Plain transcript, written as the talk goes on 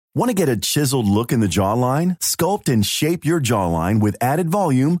Want to get a chiseled look in the jawline? Sculpt and shape your jawline with added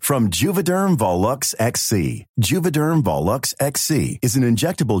volume from Juvederm Volux XC. Juvederm Volux XC is an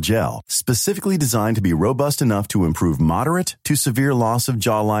injectable gel specifically designed to be robust enough to improve moderate to severe loss of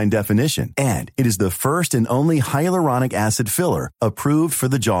jawline definition. And it is the first and only hyaluronic acid filler approved for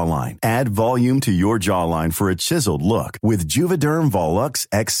the jawline. Add volume to your jawline for a chiseled look with Juvederm Volux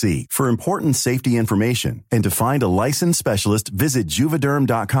XC. For important safety information and to find a licensed specialist, visit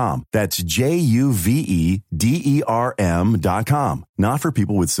juvederm.com. That's JUVEDERM.com. Not for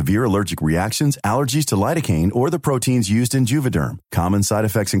people with severe allergic reactions, allergies to lidocaine, or the proteins used in Juvederm. Common side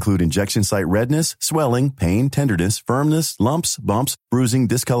effects include injection site redness, swelling, pain, tenderness, firmness, lumps, bumps, bruising,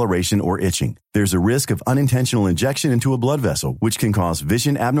 discoloration, or itching. There's a risk of unintentional injection into a blood vessel, which can cause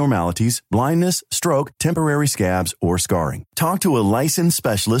vision abnormalities, blindness, stroke, temporary scabs, or scarring. Talk to a licensed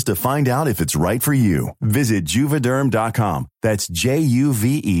specialist to find out if it's right for you. Visit Juvederm.com. That's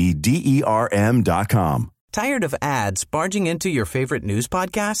JUVEDERM.com. Tired of ads barging into your favorite news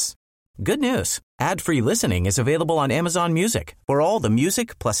podcasts? Good news. Ad-free listening is available on Amazon Music for all the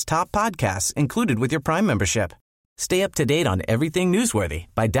music plus top podcasts included with your Prime membership. Stay up to date on everything newsworthy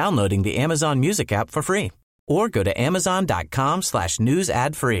by downloading the Amazon Music app for free or go to amazon.com/news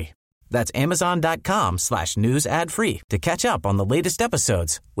ad free. That's amazon.com/news ad free to catch up on the latest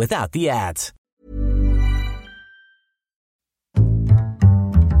episodes without the ads.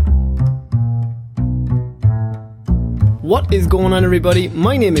 What is going on, everybody?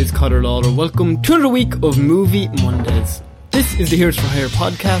 My name is Conor Lawler. Welcome to another week of Movie Mondays. This is the Heroes for Hire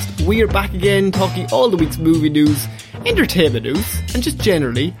podcast. We are back again talking all the week's movie news, entertainment news, and just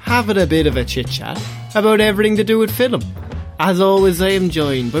generally having a bit of a chit-chat about everything to do with film. As always, I am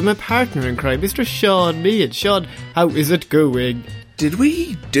joined by my partner in crime, Mr. Sean Meehan. Sean, how is it going? Did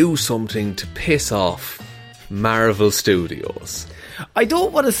we do something to piss off Marvel Studios? I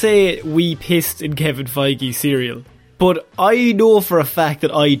don't want to say we pissed in Kevin Feige's cereal, but I know for a fact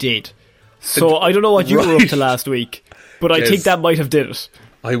that I did. So I don't know what you were up to last week, but I think that might have did it.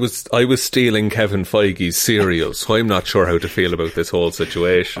 I was stealing Kevin Feige's cereal, so I'm not sure how to feel about this whole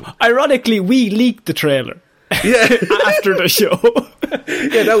situation. Ironically, we leaked the trailer. Yeah. After the show.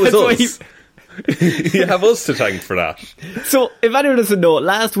 Yeah, that was us. You have us to thank for that. So, if anyone doesn't know,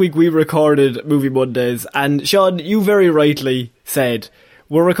 last week we recorded Movie Mondays, and Sean, you very rightly said,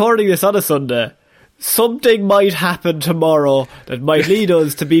 we're recording this on a Sunday. Something might happen tomorrow that might lead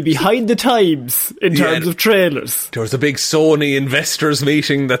us to be behind the times in terms of trailers. There was a big Sony investors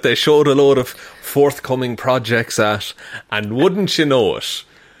meeting that they showed a load of forthcoming projects at, and wouldn't you know it?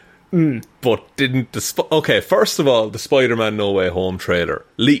 But didn't okay, first of all, the Spider-Man No Way Home trailer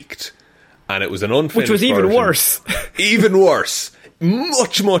leaked, and it was an unfinished which was even version. Worse. Even worse.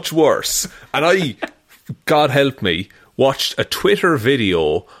 Much, much worse. And I, God help me, watched a Twitter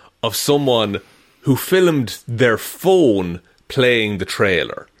video of someone who filmed their phone playing the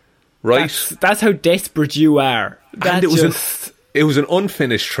trailer, right? That's how desperate you are. And it was an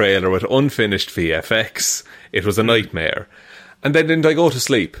unfinished trailer with unfinished VFX. It was a nightmare. And then didn't I go to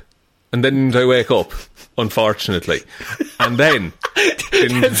sleep? And then didn't I wake up? Unfortunately. And then...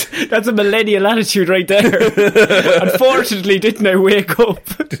 That's a millennial attitude right there. Unfortunately, didn't I wake up?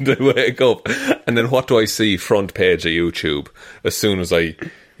 Didn't I wake up? And then what do I see? Front page of YouTube. As soon as I,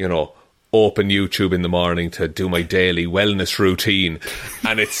 open YouTube in the morning to do my daily wellness routine,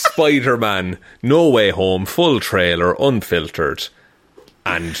 and it's Spider-Man No Way Home, full trailer, unfiltered.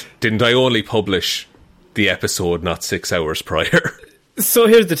 And didn't I only publish the episode not 6 hours prior? So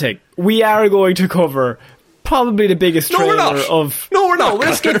here's the thing. We are going to cover probably the biggest trailer of... No, we're not.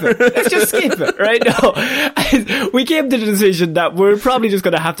 We'll skip it. Let's just skip it, right? No. We came to the decision that we're probably just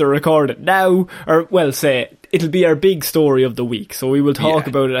going to have to record it now, or, say, it'll be our big story of the week. So we will talk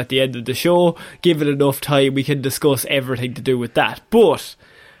about it at the end of the show. Give it enough time, we can discuss everything to do with that. But,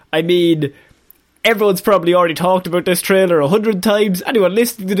 I mean, everyone's probably already talked about this trailer 100 times. Anyone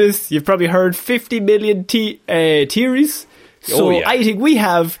listening to this, you've probably heard 50 million theories. So I think we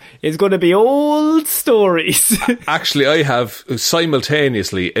have is going to be old stories. Actually, I have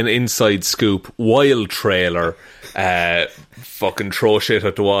simultaneously an inside scoop, wild trailer, fucking throw shit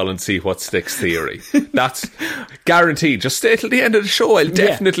at the wall and see what sticks theory. That's guaranteed. Just stay till the end of the show. I'll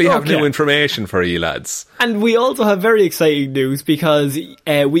definitely have new information for you lads. And we also have very exciting news because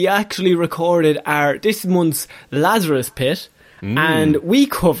we actually recorded this month's Lazarus Pit, and we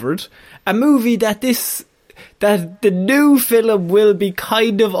covered a movie that the new film will be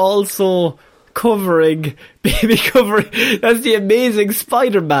kind of also covering. That's The Amazing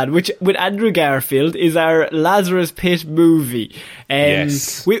Spider-Man, which with Andrew Garfield is our Lazarus Pit movie.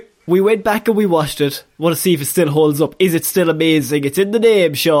 Yes. we went back and we watched it. Want to see if it still holds up. Is it still amazing? It's in the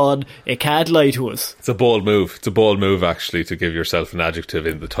name, Sean. It can't lie to us. It's a bold move. It's a bold move, actually, to give yourself an adjective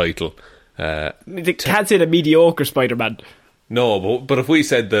in the title. They can't say the mediocre Spider-Man. No, but if we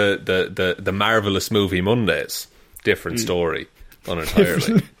said the marvellous movie Mondays, different story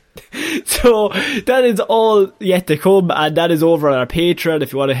entirely. So that is all yet to come, and that is over on our Patreon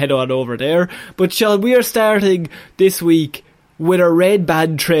if you want to head on over there. But Sean, we are starting this week with a Red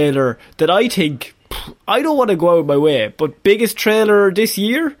Band trailer that I think, I don't want to go out my way, but biggest trailer this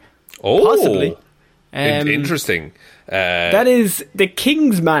year? Possibly. Interesting. That is the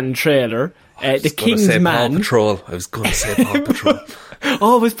Kingsman trailer. The Kingsman. Paw Patrol. I was going to say Paw Patrol.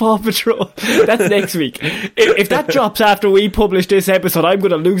 Oh, it was Paw Patrol. That's next week. If that drops after we publish this episode, I'm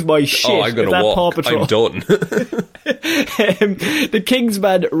going to lose my shit. Oh, I'm going to walk. Paw Patrol. I'm done. The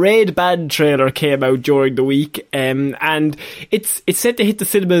Kingsman Red Band trailer came out during the week, and it's set to hit the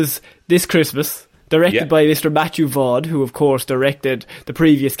cinemas this Christmas. Directed by Mr. Matthew Vaughn, who of course directed the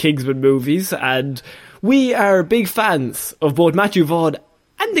previous Kingsman movies, and we are big fans of both Matthew Vaughn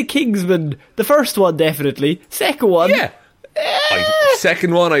and the Kingsman. The first one, definitely. Second one,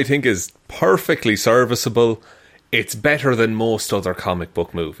 second one, I think, is perfectly serviceable. It's better than most other comic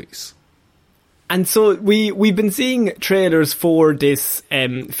book movies. And so we've been seeing trailers for this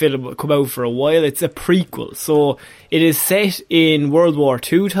film come out for a while. It's a prequel, so it is set in World War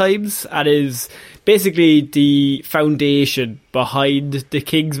II times and is basically the foundation behind the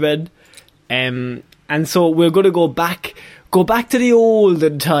Kingsmen. And so we're going to go back to the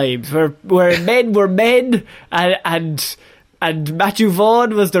olden times where men were men and Matthew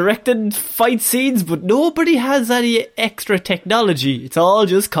Vaughn was directing fight scenes, but nobody has any extra technology. It's all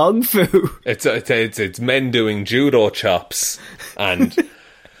just kung fu. It's men doing judo chops,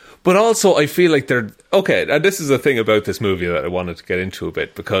 but also I feel like they're okay. And this is the thing about this movie that I wanted to get into a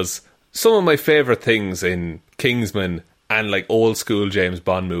bit, because some of my favourite things in Kingsman and like old school James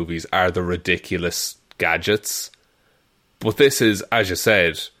Bond movies are the ridiculous gadgets. But this is, as you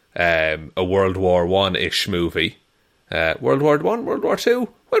said, a World War I-ish movie. World War I, World War II?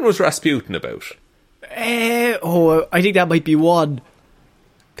 When was Rasputin about? I think that might be one.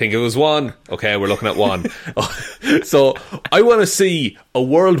 Think it was one? Okay, we're looking at one. So, I want to see a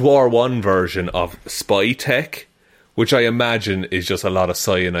World War I version of spy tech, which I imagine is just a lot of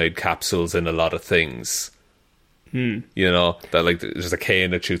cyanide capsules in a lot of things. You know, that like there's a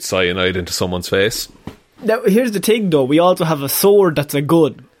cane that shoots cyanide into someone's face. Now, here's the thing though, we also have a sword that's a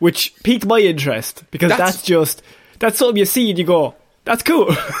gun, which piqued my interest, because that's something you see and you go, that's cool.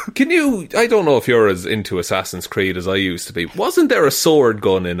 I don't know if you're as into Assassin's Creed as I used to be. Wasn't there a sword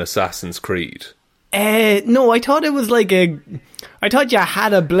gun in Assassin's Creed? No, I thought it was I thought you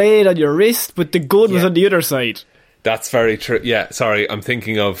had a blade on your wrist, but the gun was on the other side. That's very true. Yeah, sorry, I'm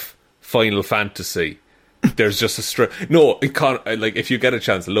thinking of Final Fantasy. There's just no, it can't, like, if you get a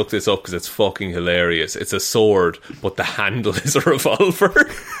chance, look this up because it's fucking hilarious. It's a sword, but the handle is a revolver.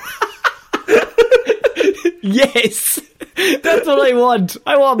 Yes, that's what I want.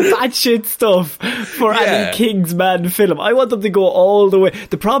 I want batshit stuff for any Kingsman film. I want them to go all the way.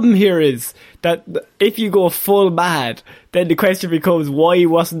 The problem here is that if you go full mad, then the question becomes, why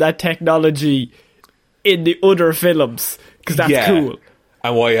wasn't that technology in the other films? Because that's cool.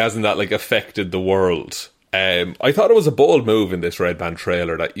 And why hasn't that like affected the world? I thought it was a bold move in this Red Band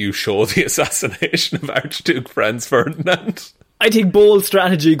trailer that you show the assassination of Archduke Franz Ferdinand. I think bold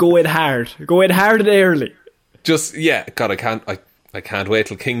strategy, go in hard and early. Just, God, I can't wait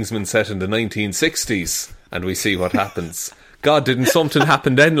till Kingsman set in the 1960s and we see what happens. God, didn't something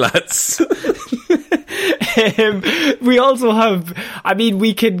happen then, lads? We also have,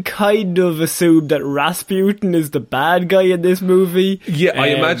 we can kind of assume that Rasputin is the bad guy in this movie. Yeah, I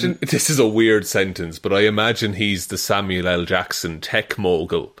imagine, this is a weird sentence, but I imagine he's the Samuel L. Jackson tech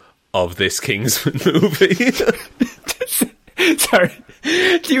mogul of this Kingsman movie. Sorry,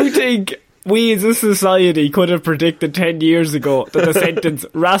 do you think we as a society could have predicted 10 years ago that the sentence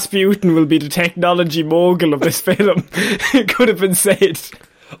Rasputin will be the technology mogul of this film could have been said?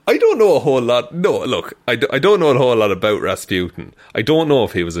 I don't know a whole lot. No, look, I don't know a whole lot about Rasputin. I don't know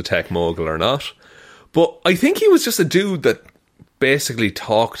if he was a tech mogul or not. But I think he was just a dude that basically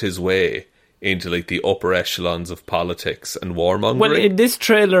talked his way into like the upper echelons of politics and warmongering. Well, in this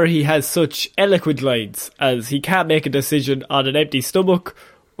trailer he has such eloquent lines as he can't make a decision on an empty stomach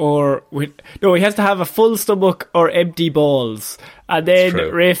he has to have a full stomach or empty balls. And then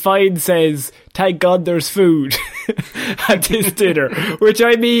Ray Fiennes says, thank God there's food at this dinner. Which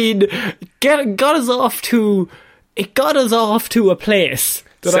got us off to a place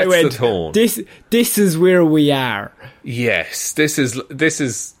that I went, this is where we are. Yes, this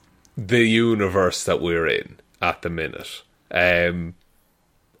is the universe that we're in at the minute. I'm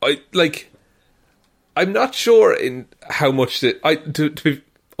not sure in how much to be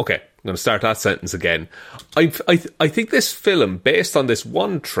okay. I'm going to start that sentence again. I think this film, based on this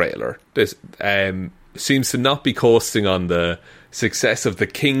one trailer, this seems to not be coasting on the success of the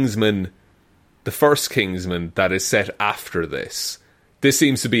Kingsman, the first Kingsman that is set after this. This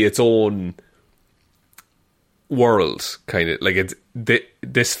seems to be its own world, kind of like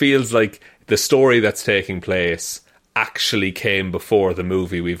this feels like the story that's taking place actually came before the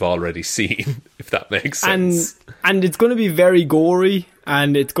movie we've already seen, if that makes sense. And it's going to be very gory,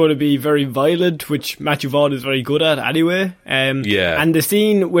 and it's going to be very violent, which Matthew Vaughn is very good at anyway. Yeah. And the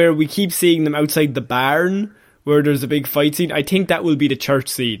scene where we keep seeing them outside the barn, where there's a big fight scene, I think that will be the church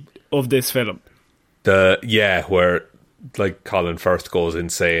scene of this film. Where like Colin Firth goes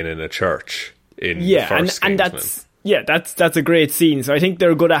insane in a church in the first Kingsman. That's a great scene. So I think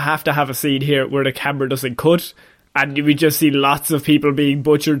they're going to have a scene here where the camera doesn't cut, and we just see lots of people being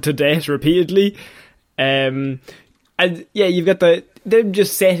butchered to death repeatedly. And yeah, you've got them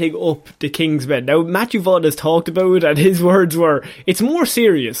just setting up the Kingsmen. Now, Matthew Vaughn has talked about it, and his words were, it's more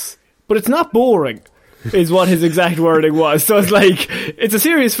serious, but it's not boring, is what his exact wording was. So it's like, it's a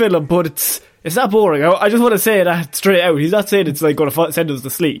serious film, but it's not boring. I just want to say that straight out. He's not saying it's like going to send us to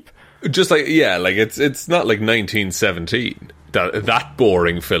sleep. Just like, yeah, like it's not like 1917, that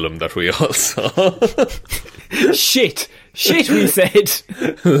boring film that we all saw. Shit, we said.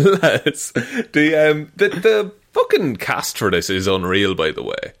 The fucking cast for this is unreal, by the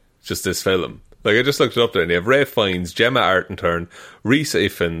way. Just this film. Like, I just looked it up there, and you have Ralph Fiennes, Gemma Arterton, Rhys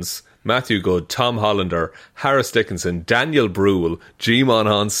Ifans, Matthew Good, Tom Hollander, Harris Dickinson, Daniel Bruhl, Jimon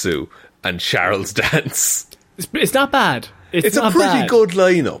Hounsou, and Charles Dance. It's not bad. It's a pretty good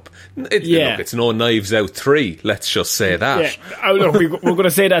lineup. Look, it's no Knives Out 3. Let's just say that. Yeah. Look, we're going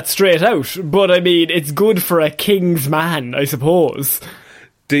to say that straight out. But I mean, it's good for a king's man, I suppose.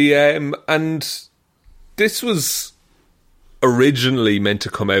 And this was originally meant to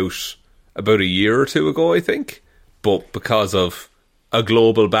come out about a year or two ago, I think. But because of a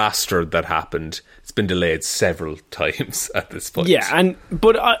global bastard that happened, it's been delayed several times at this point. Yeah,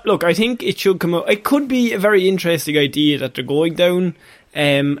 but look, I think it should come out. It could be a very interesting idea that they're going down.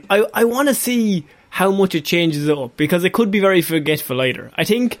 I want to see how much it changes it up, because it could be very forgetful either. I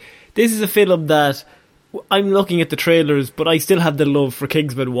think this is a film that I'm looking at the trailers, but I still have the love for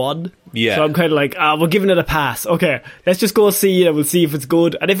Kingsman 1. Yeah. So I'm kind of like, we're giving it a pass. Okay, let's just go see it and we'll see if it's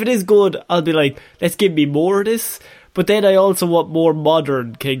good. And if it is good, I'll be like, let's give me more of this. But then I also want more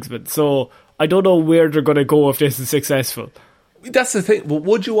modern Kingsman. So I don't know where they're going to go if this is successful. That's the thing.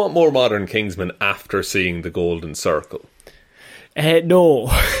 Would you want more modern Kingsman after seeing The Golden Circle? No.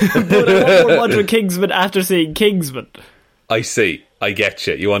 But I want more modern Kingsman after seeing Kingsman. I see. I get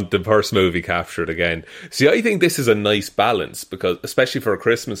you. You want the first movie captured again. See, I think this is a nice balance, because especially for a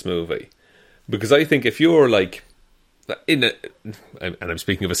Christmas movie. Because I think if you're like and I'm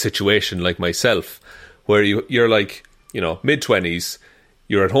speaking of a situation like myself, where you're like, mid-20s,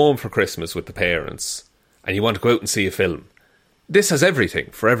 you're at home for Christmas with the parents, and you want to go out and see a film. This has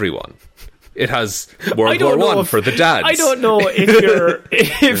everything for everyone. It has World War I for the dads. I don't know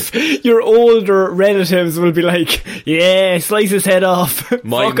if your older relatives will be like, yeah, slice his head off,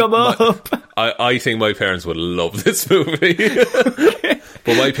 fuck him up. I think my parents would love this movie.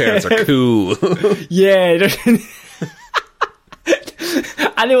 But my parents are cool. Yeah.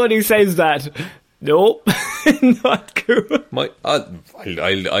 Anyone who says that, nope, not cool.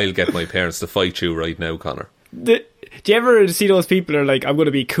 I'll get my parents to fight you right now, Connor. Do you ever see those people who are like, I'm going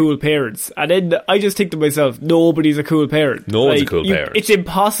to be cool parents? And then I just think to myself, nobody's a cool parent. No one's a cool parent. It's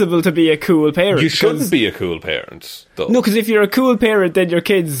impossible to be a cool parent. You shouldn't be a cool parent, though. No, because if you're a cool parent, then your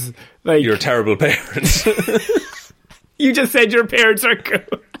kids, like... You're a terrible parent. You just said your parents are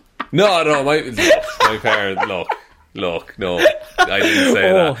cool. No, my parents, look, no, I didn't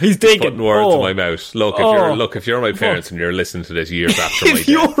say that. He's digging. Putting words in my mouth. If you're my parents and you're listening to this years after my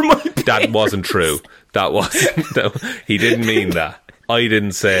death, that wasn't true. He didn't mean that. I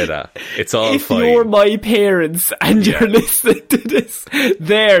didn't say that. It's all fine. If you're my parents and you're listening to this,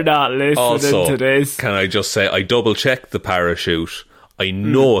 they're not listening to this. Can I just say, I double checked the parachute. I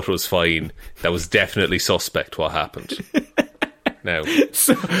know it was fine. That was definitely suspect what happened. Now,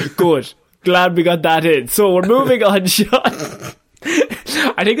 so, good. Glad we got that in. So we're moving on, Sean.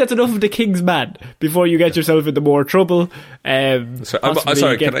 I think that's enough of the King's Man before you get yourself into more trouble.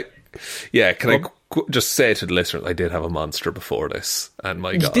 sorry, Yeah, can I just say to the listeners, I did have a monster before this, and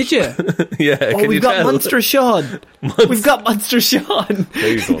my God. Did you? Yeah, can we've you got tell? Monster Sean. We've got Monster Sean.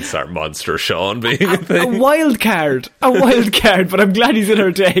 Please don't start Monster Sean being a A thing. wild card, but I'm glad he's in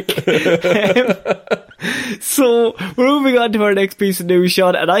our deck. So we're moving on to our next piece of news,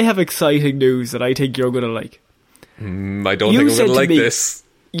 Sean, and I have exciting news that I think you're going to like. I don't think I'm going to like this.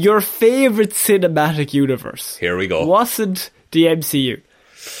 Your favourite cinematic universe. Here we go. Wasn't the MCU.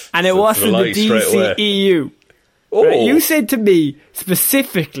 And it So wasn't the DCEU. Oh, Right? You said to me,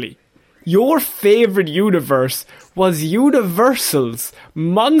 specifically, your favourite universe was Universal's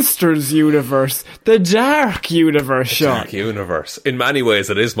Monsters universe, the Dark Universe, Sean. Dark Universe. In many ways,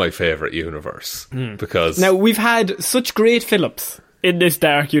 it is my favourite universe. Because... Now, we've had such great films in this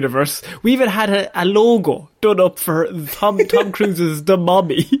Dark Universe. We even had a logo done up for Tom Cruise's The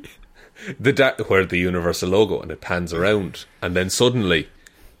Mummy. Where the Universal logo, and it pans around, and then suddenly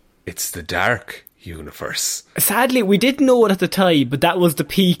it's the Dark Universe. Sadly, we didn't know it at the time, but that was the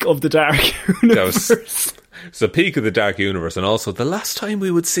peak of the Dark Universe. It's the peak of the Dark Universe, and also the last time we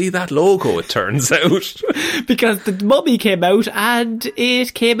would see that logo, it turns out. Because the Mummy came out, and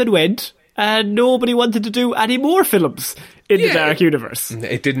it came and went, and nobody wanted to do any more films in the Dark Universe.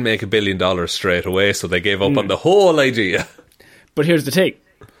 It didn't make $1 billion straight away, so they gave up on the whole idea. But here's the thing.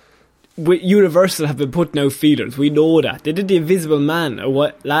 Universal have been putting out feelers. We know that. They did The Invisible Man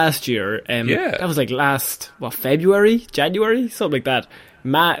last year. That was like February? January? Something like that.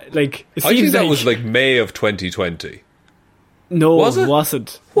 It I think that like, was like May of 2020. No, was it it?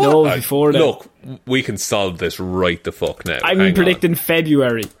 wasn't. What? No, it was before that. Look, we can solve this right the fuck now. I'm predicting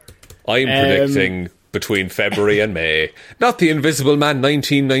February. I'm predicting between February and May. Not The Invisible Man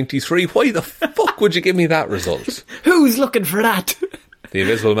 1993. Why the fuck would you give me that result? Who's looking for that? The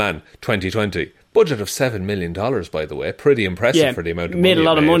Invisible Man 2020. Budget of $7 million, by the way. Pretty impressive for the amount of money. Made a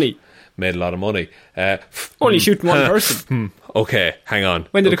lot of money. Made a lot of money. Only shooting one person. Okay, hang on.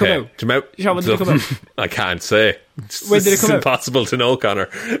 When did it come out? Sean, when did it come out? I can't say. When did it come out? It's impossible to know, Connor.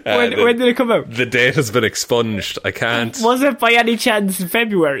 When did it come out? The date has been expunged. I can't. Was it by any chance in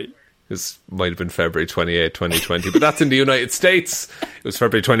February? This might have been February 28, 2020, but that's in the United States. It was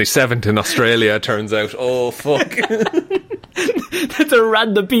February 27th in Australia, it turns out. Oh, fuck. That's a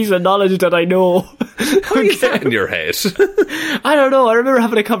random piece of knowledge that I know. How is that in your head? I don't know. I remember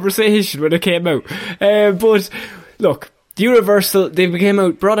having a conversation when it came out. But, look, Universal, they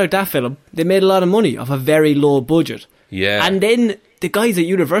brought out that film. They made a lot of money off a very low budget. Yeah. And then the guys at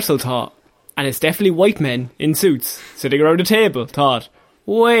Universal thought, and it's definitely white men in suits sitting around a table, thought,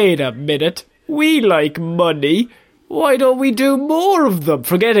 wait a minute, we like money. Why don't we do more of them?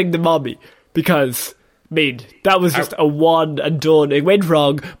 Forgetting the Mummy. Because, that was just a one and done. It went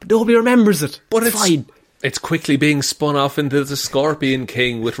wrong, but nobody remembers it. But it's fine. It's quickly being spun off into the Scorpion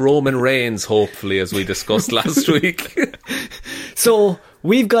King with Roman Reigns, hopefully, as we discussed last week. So,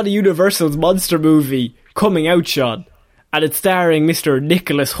 we've got a Universal's monster movie coming out, Sean, and it's starring Mr.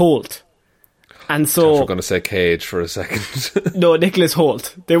 Nicholas Hoult. And so, I'm going to say Cage for a second. No, Nicholas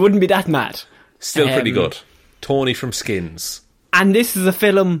Hoult. They wouldn't be that mad. Still pretty good. Tony from Skins. And this is a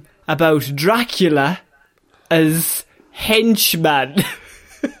film about Dracula as henchman.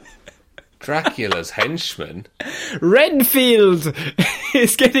 Dracula's henchman? Renfield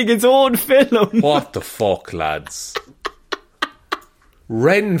is getting its own film. What the fuck, lads?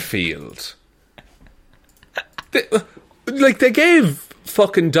 Renfield. They gave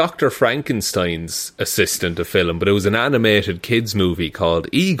fucking Dr. Frankenstein's assistant a film, but it was an animated kids movie called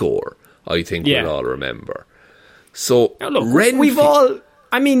Igor, I think we'll all remember. So, now look,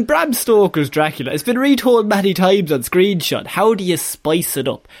 Bram Stoker's Dracula, it's been retold many times on Screenshot. How do you spice it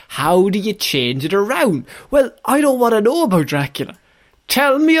up? How do you change it around? Well, I don't want to know about Dracula.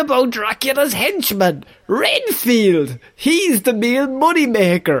 Tell me about Dracula's henchman, Renfield. He's the real money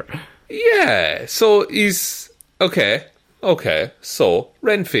maker. Yeah, so he's... Okay, so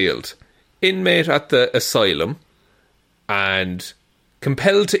Renfield, inmate at the asylum, and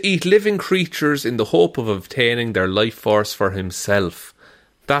compelled to eat living creatures in the hope of obtaining their life force for himself.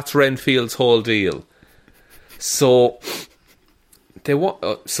 That's Renfield's whole deal. So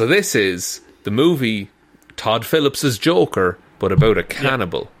this is the movie Todd Phillips' Joker, but about a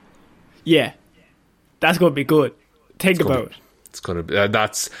cannibal. Yeah, that's going to be good. Think about it. It's going to be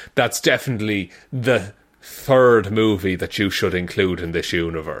that's definitely the third movie that you should include in this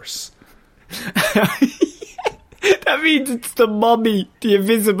universe. That means it's the Mummy, the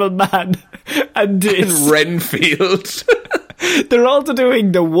Invisible Man, and this. And Renfield. They're also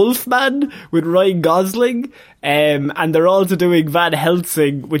doing The Wolfman with Ryan Gosling, and they're also doing Van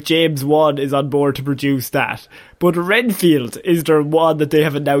Helsing with James Wan is on board to produce that. But Renfield is their one that they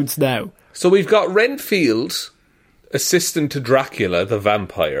have announced now. So we've got Renfield, assistant to Dracula, the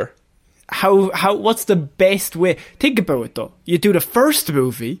vampire. What's the best way? Think about it though. You do the first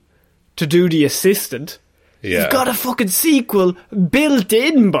movie to do the assistant. Yeah. You've got a fucking sequel built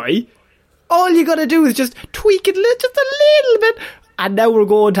in, boy. All you gotta do is just tweak it just a little bit. And now we're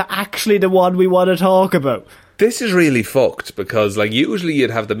going to actually the one we want to talk about. This is really fucked because, like, usually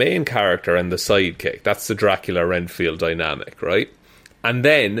you'd have the main character and the sidekick. That's the Dracula-Renfield dynamic, right? And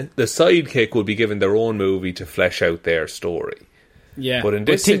then the sidekick would be given their own movie to flesh out their story. Yeah, but in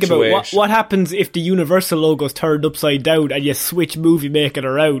this think situation, about what happens if the Universal logo's turned upside down and you switch movie making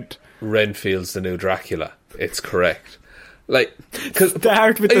around. Renfield's the new Dracula. It's correct. Like,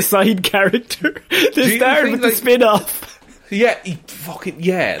 start with the side character. They start with the spin-off.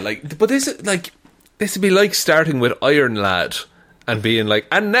 Yeah, like, but this would be like starting with Iron Lad and being like,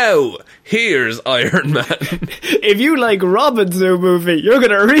 and now here's Iron Man. If you like Robin's new movie, you're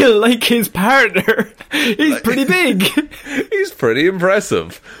gonna really like his partner. He's pretty big. He's pretty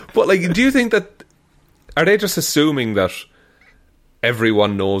impressive. But, like, do you think that, are they just assuming that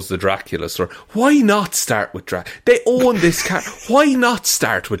everyone knows the Dracula story? Why not start with Dracula? They own this car. Why not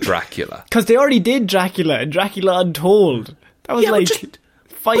start with Dracula? Because they already did Dracula and Dracula Untold. That was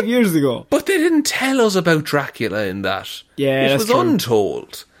 5 years ago. But they didn't tell us about Dracula in that. Yeah, it was true.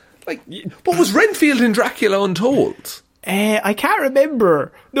 Untold. Like, what was Renfield in Dracula Untold? I can't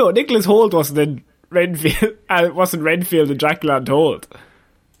remember. No, Nicholas Hoult wasn't in Renfield. Wasn't Renfield in Dracula Untold.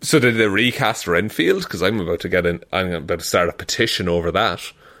 So did they recast Renfield? Because I'm about to start a petition over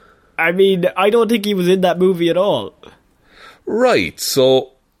that. I mean, I don't think he was in that movie at all. Right.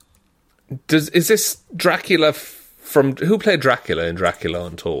 So, is this Dracula from who played Dracula in Dracula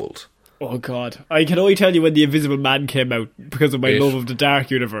Untold? Oh God, I can only tell you when The Invisible Man came out because of my love of the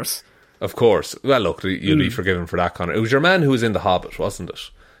Dark Universe. Of course. Well, look, you'll be forgiven for that, Connor. It was your man who was in The Hobbit, wasn't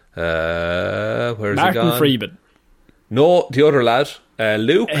it? Where's he gone? Martin Freeman. No, the other lad.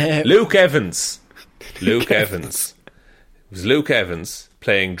 Luke Evans. Luke Evans. It was Luke Evans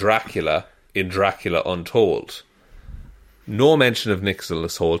playing Dracula in Dracula Untold. No mention of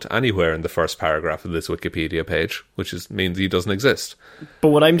Nicholas Hoult anywhere in the first paragraph of this Wikipedia page, which means he doesn't exist. But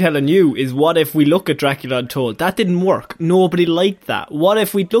what I'm telling you is, what if we look at Dracula Untold? That didn't work. Nobody liked that. What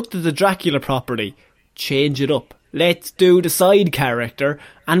if we looked at the Dracula property, change it up? Let's do the side character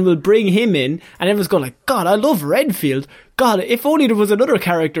and we'll bring him in, and everyone's going like, God, I love Renfield. God, if only there was another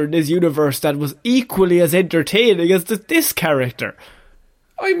character in this universe that was equally as entertaining as this character.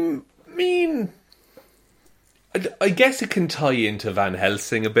 I mean, I guess it can tie into Van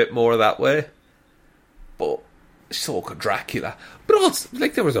Helsing a bit more that way. But so could Dracula. But also,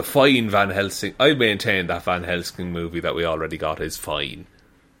 like, there was a fine Van Helsing. I maintain that Van Helsing movie that we already got is fine.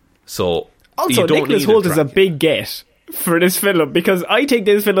 So, also, Nicholas Hoult is a big get for this film, because I think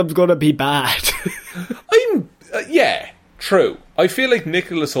this film's going to be bad. Yeah, true. I feel like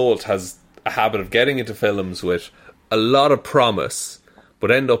Nicholas Hoult has a habit of getting into films with a lot of promise,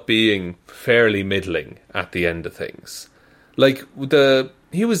 but end up being fairly middling at the end of things. Like,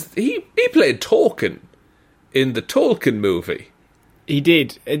 he played Tolkien in the Tolkien movie. He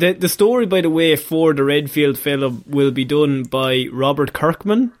did. The story, by the way, for the Renfield film will be done by Robert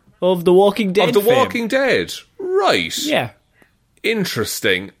Kirkman of The Walking Dead. Of The Walking Dead, right. Yeah.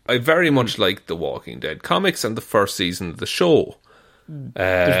 Interesting. I very much liked The Walking Dead comics and the first season of the show.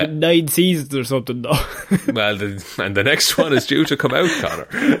 There's been 9 seasons or something, though. Well, and the next one is due to come out, Connor.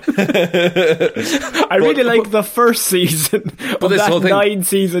 I really like the first season of that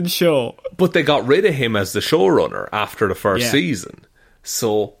 9-season show. But they got rid of him as the showrunner after the first season.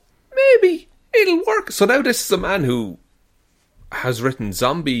 So, maybe it'll work. So now this is a man who has written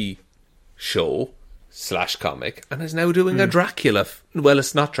zombie show / comic and is now doing a Dracula. Well,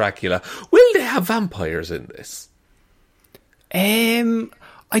 it's not Dracula. Will they have vampires in this?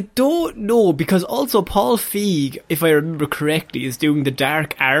 I don't know, because also Paul Feig, if I remember correctly, is doing The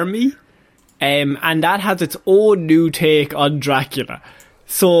Dark Army, and that has its own new take on Dracula.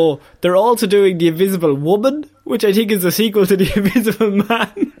 So they're also doing The Invisible Woman, which I think is a sequel to The Invisible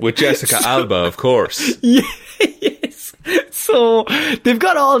Man. With Jessica Alba, of course. Yes. So they've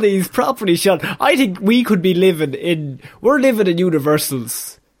got all these properties shot. I think we could be we're living in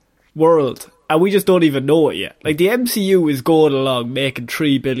Universal's world, and we just don't even know it yet. Like, the MCU is going along making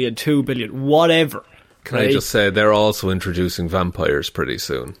 3 billion, 2 billion, whatever. Can I just say, they're also introducing vampires pretty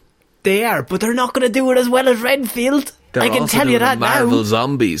soon. They are, but they're not going to do it as well as Renfield. I can tell you that now. Marvel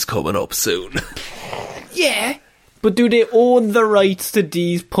Zombies coming up soon. Yeah, But do they own the rights to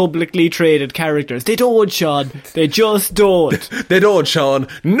these publicly traded characters? They don't, Sean. They just don't. They don't, Sean.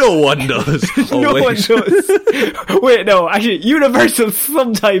 No one does. Oh, no wait. one does. Wait, no. Actually, Universal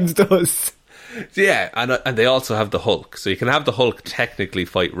sometimes does. Yeah, and they also have the Hulk. So you can have the Hulk technically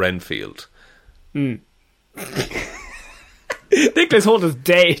fight Renfield. Nicholas Hoult is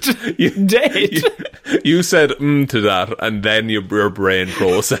dead. Dead. You said to that, and then your brain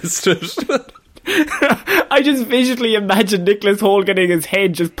processed it. I just visually imagine Nicholas Hoult getting his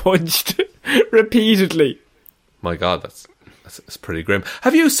head just punched repeatedly. My God, that's pretty grim.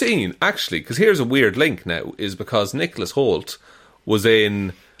 Have you seen, actually, because here's a weird link now, is because Nicholas Hoult was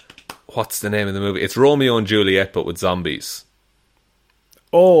in, what's the name of the movie? It's Romeo and Juliet, but with zombies.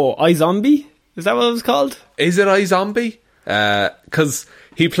 Oh, iZombie? Is that what it was called? Is it iZombie? Because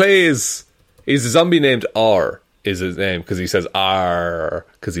he's a zombie named R is his name, because he says R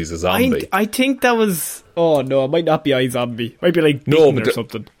because he's a zombie. I think that was... Oh, no, it might not be iZombie. It might be like Beaten or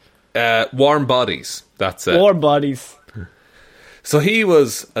something. Warm Bodies, that's it. Warm Bodies. So he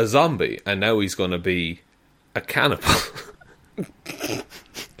was a zombie, and now he's going to be a cannibal.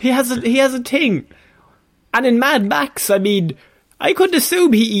 He has a thing. And in Mad Max, I mean, I could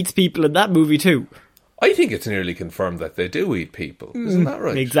assume he eats people in that movie too. I think it's nearly confirmed that they do eat people. Isn't that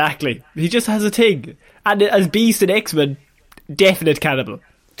right? Exactly. He just has a thing. And as Beast in X-Men, definite cannibal.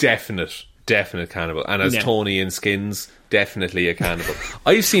 Definite cannibal. And as Yeah. Tony in Skins, definitely a cannibal.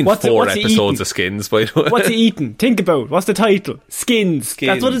 I've seen What's he episodes eating? of Skins, by the way. What's he eating? Think about. What's the title? Skins.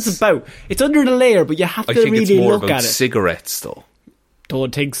 That's what it's about. It's under the layer, but you have to I think really it's more look about at it. cigarettes, though.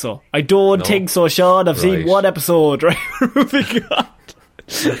 Don't think so. I don't think so, Sean. I've seen Right. one episode. Right? Moving on.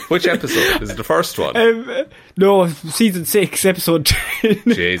 Which episode? Is it the first one? No, season 6, episode 10.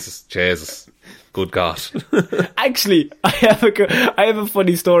 Jesus. Good God. Actually, I have a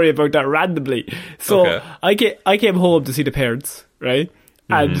funny story about that randomly. So Okay. I came home to see the parents, right?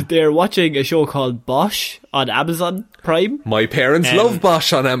 And they're watching a show called Bosch on Amazon Prime. My parents love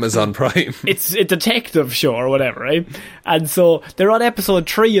Bosch on Amazon Prime. It's a detective show or whatever, right? And so they're on episode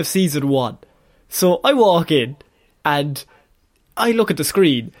 3 of season 1. So I walk in and I look at the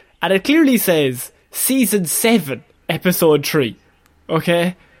screen and it clearly says season 7, episode 3.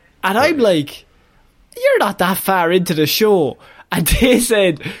 Okay? And I'm like, you're not that far into the show. And they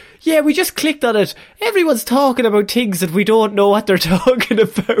said, yeah, we just clicked on it. Everyone's talking about things that we don't know what they're talking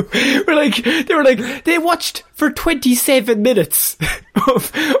about. They were like, they watched for 27 minutes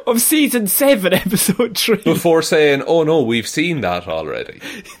of season 7, episode 3. Before saying, oh no, we've seen that already.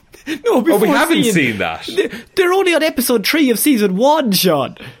 No, before we haven't seeing- seen that. They're only on episode 3 of season 1,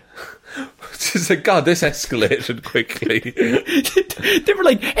 Sean. It's like, God, this escalated quickly. They were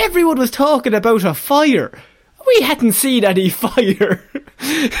like, everyone was talking about a fire. We hadn't seen any fire.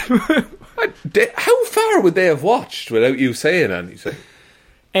 How far would they have watched without you saying anything?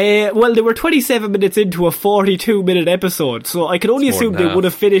 Well, they were 27 minutes into a 42-minute episode, so I can only It's more assume than they half. would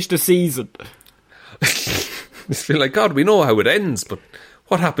have finished the season. It's been like, God, we know how it ends, but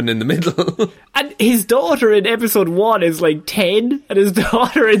what happened in the middle? And his daughter in episode 1 is like 10, and his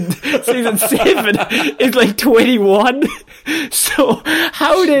daughter in season 7 is like 21. So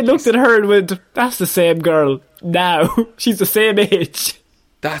how they looked at her and went, that's the same girl now. She's the same age.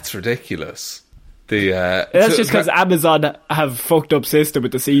 That's ridiculous. That's just because Amazon have fucked up system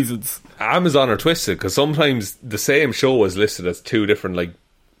with the seasons. Amazon are twisted, because sometimes the same show is listed as 2 different like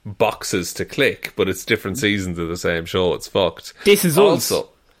boxes to click, but it's different seasons of the same show. It's fucked. This Is Us. Also,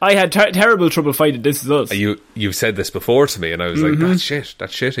 I had terrible trouble finding This Is Us. you said this before to me, and I was like, that's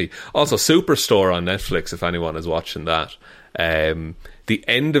shitty. Also, Superstore on Netflix, if anyone is watching that. The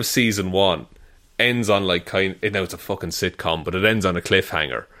end of season 1 ends on now it's a fucking sitcom, but it ends on a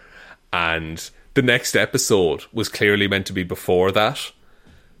cliffhanger, and the next episode was clearly meant to be before that,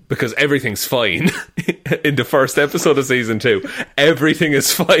 because everything's fine. In the first episode of season 2, everything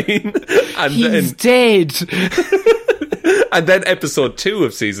is fine, and He's dead. And then episode 2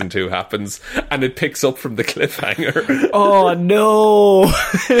 of season 2 happens, and it picks up from the cliffhanger. Oh no.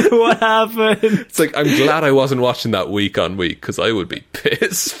 What happened? It's like, I'm glad I wasn't watching that week on week, because I would be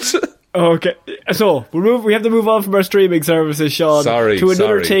pissed. Okay, so we have to move on from our streaming services, Sean, to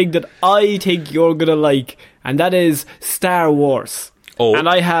another thing that I think you're gonna like, and that is Star Wars. Oh. And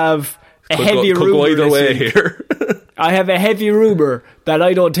I have a heavy could rumor. go either this way week. here. I have a heavy rumor that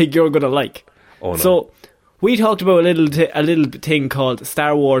I don't think you're gonna like. Oh, no. So we talked about a little thing called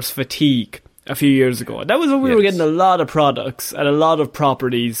Star Wars fatigue a few years ago. That was when we were Yes. getting a lot of products and a lot of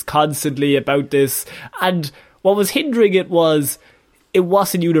properties constantly about this. And what was hindering it was it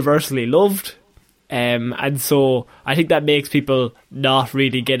wasn't universally loved. And so I think that makes people not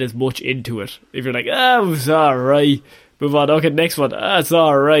really get as much into it. If you're like, oh, it's alright, move on, okay, next one, it's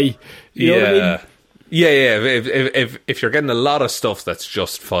alright. You know what I mean? Yeah. If you're getting a lot of stuff that's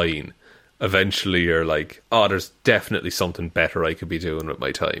just fine, eventually you're like, oh, there's definitely something better I could be doing with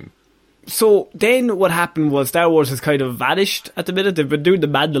my time. So then what happened was Star Wars has kind of vanished at the minute. They've been doing The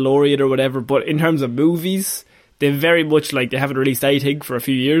Mandalorian or whatever, but in terms of movies, they're very much like they haven't released anything for a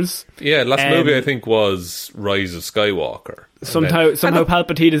few years. Yeah, last movie I think was Rise of Skywalker. Somehow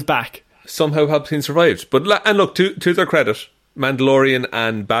Palpatine is back. Somehow Palpatine survived. But and look, to their credit, Mandalorian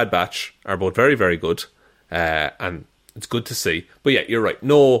and Bad Batch are both very, very good. And it's good to see. But yeah, you're right.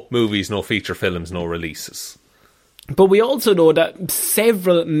 No movies, no feature films, no releases. But we also know that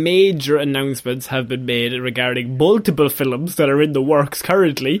several major announcements have been made regarding multiple films that are in the works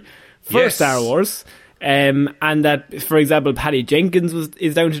currently for Star Wars. And that, for example, Patty Jenkins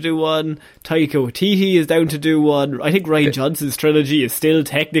is down to do one. Taika Waititi is down to do one. I think Rian Johnson's trilogy is still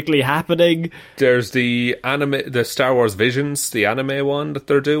technically happening. There's the Star Wars Visions, the anime one that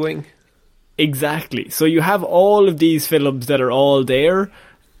they're doing. Exactly. So you have all of these films that are all there.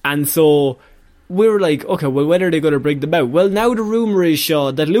 And so we were like, okay, well, when are they going to bring them out? Well, now the rumour is,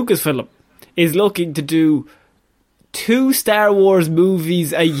 Sean, that Lucasfilm is looking to do 2 Star Wars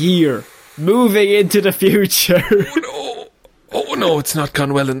movies a year, moving into the future. Oh no, it's not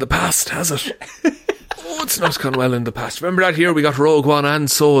gone well in the past, has it? It's not gone well in the past. Remember that year we got Rogue One and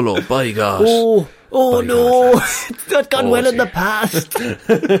Solo, by God. Oh no, it's not gone well in the past.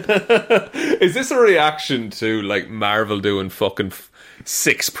 Is this a reaction to like Marvel doing fucking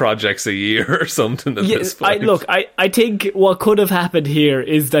 6 projects a year or something at this point? I think what could have happened here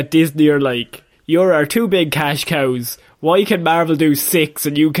is that Disney are like, you're our 2 big cash cows. Why can Marvel do 6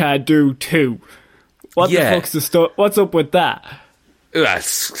 and you can't do 2? What the fuck's the stuff? What's up with that?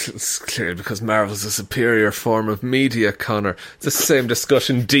 It's clear because Marvel's a superior form of media, Connor. It's the same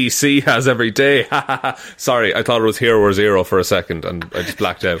discussion DC has every day. Sorry, I thought it was Hero Zero for a second and I just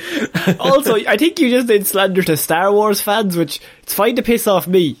blacked out. Also, I think you just did slander to Star Wars fans, which it's fine to piss off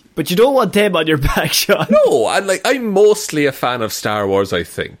me, but you don't want them on your back, Sean. No, I'm mostly a fan of Star Wars, I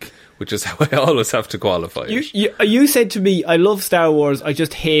think, which is how I always have to qualify it. You said to me, I love Star Wars, I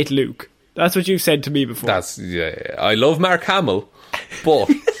just hate Luke. That's what you've said to me before. I love Mark Hamill, but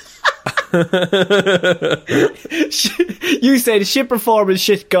you said shit performance,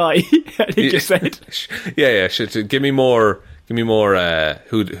 shit guy. I think you said. Shit. Give me more.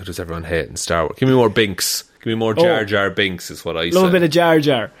 Who does everyone hate in Star Wars? Give me more Binks. Give me more Jar Jar Binks is what I say. Love a bit of Jar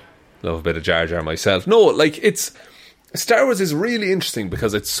Jar. Love a bit of Jar Jar myself. No, like Star Wars is really interesting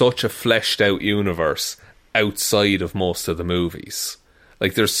because it's such a fleshed out universe outside of most of the movies.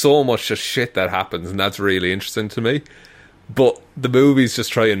 Like, there's so much just shit that happens, and that's really interesting to me. But the movies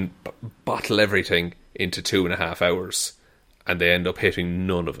just try and bottle everything into 2.5 hours, and they end up hitting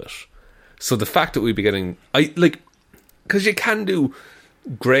none of it. So the fact that we'd be getting... because you can do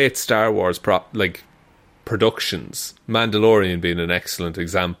great Star Wars productions, Mandalorian being an excellent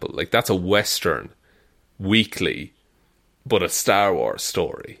example. Like, that's a Western, weekly, but a Star Wars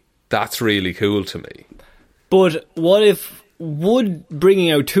story. That's really cool to me. But what if... would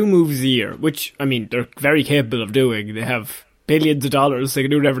bringing out 2 movies a year, which, I mean, they're very capable of doing, they have billions of dollars, they can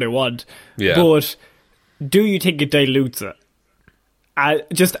do whatever they want, but do you think it dilutes it?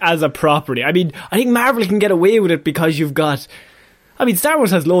 Just as a property? I mean, I think Marvel can get away with it because you've got... I mean, Star Wars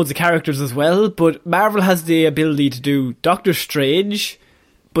has loads of characters as well, but Marvel has the ability to do Doctor Strange,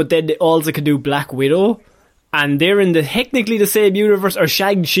 but then they also can do Black Widow, and they're in technically the same universe, or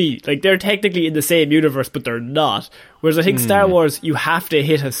Shang-Chi. Like, they're technically in the same universe, but they're not. Whereas I think Star Wars, you have to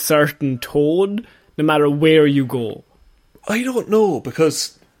hit a certain tone, no matter where you go. I don't know,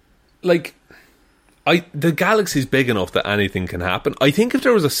 because, the galaxy's big enough that anything can happen. I think if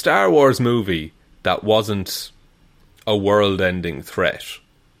there was a Star Wars movie that wasn't a world-ending threat,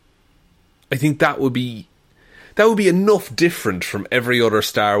 I think that would be enough different from every other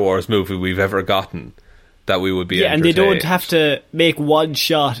Star Wars movie we've ever gotten that we would be and they don't have to make one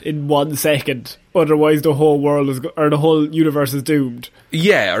shot in 1 second, otherwise the whole world the whole universe is doomed.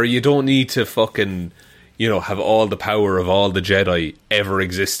 Yeah, or you don't need to fucking, have all the power of all the Jedi ever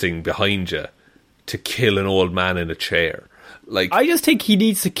existing behind you to kill an old man in a chair. Like, I just think he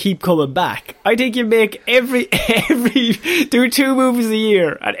needs to keep coming back. I think you make every do 2 movies a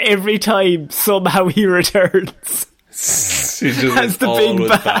year, and every time somehow he returns. She's just as the big always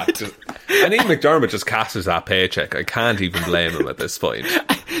bad. back. And Ian McDermott just cashes that paycheck. I can't even blame him at this point.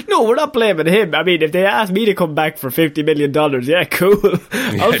 No, we're not blaming him. I mean, if they asked me to come back for $50 million, yeah, cool.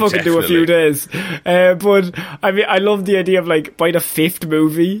 I'll fucking do a few days. But I mean, I love the idea of like buying a fifth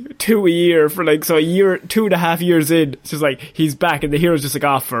movie, 2 a year for like, so a year, 2.5 years in. It's just like, he's back and the hero's just like,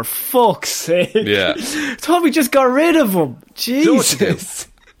 oh, for fuck's sake. Yeah. Thought we just got rid of him. Jesus. You know what to do?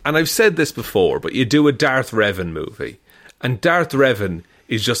 And I've said this before, but you do a Darth Revan movie, and Darth Revan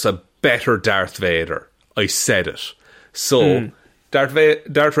is just a better Darth Vader. I said it. So, Darth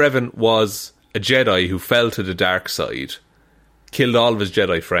Revan was a Jedi who fell to the dark side, killed all of his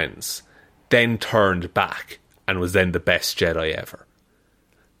Jedi friends, then turned back, and was then the best Jedi ever.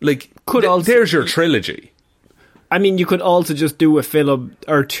 Like, there's your trilogy. I mean, you could also just do a film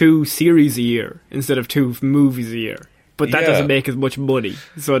or 2 series a year instead of 2 movies a year. But that doesn't make as much money.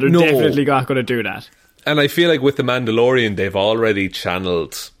 So they're definitely not going to do that. And I feel like with The Mandalorian, they've already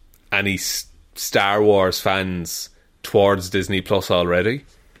channeled any Star Wars fans towards Disney Plus already.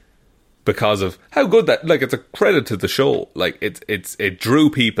 Because of how good that... Like, it's a credit to the show. Like, it drew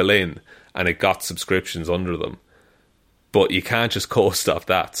people in and it got subscriptions under them. But you can't just coast off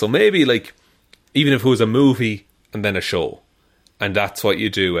that. So maybe, like, even if it was a movie and then a show, and that's what you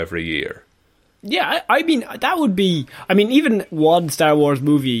do every year... Yeah, I mean, that would be... I mean, even one Star Wars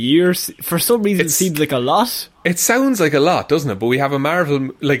movie a year, for some reason, it seems like a lot. It sounds like a lot, doesn't it? But we have a Marvel...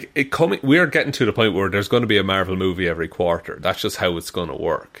 We're getting to the point where there's going to be a Marvel movie every quarter. That's just how it's going to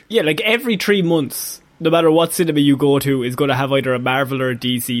work. Yeah, like every 3 months, no matter what cinema you go to, is going to have either a Marvel or a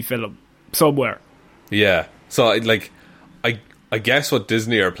DC film somewhere. Yeah. So, I guess what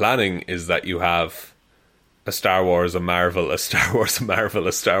Disney are planning is that you have... a Star Wars, a Marvel, a Star Wars, a Marvel,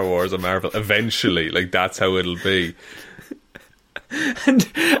 a Star Wars, a Marvel. Eventually, like, that's how it'll be. and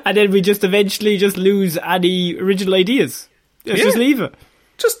then we just eventually just lose any original ideas. Just leave it.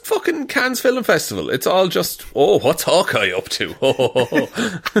 Just fucking Cannes Film Festival. It's all just, what's Hawkeye up to?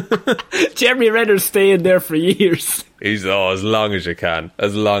 Jeremy Renner's staying there for years. He's, as long as you can.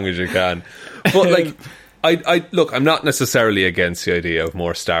 As long as you can. But, like, I look, I'm not necessarily against the idea of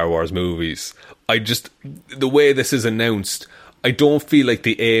more Star Wars movies. The way this is announced, I don't feel like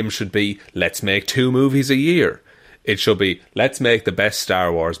the aim should be, let's make 2 movies a year. It should be, let's make the best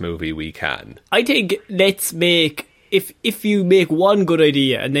Star Wars movie we can. I think let's make, if you make one good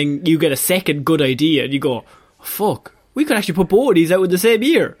idea and then you get a second good idea and you go, fuck, we could actually put both of these out in the same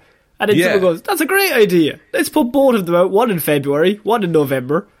year. And then someone goes, that's a great idea. Let's put both of them out, one in February, one in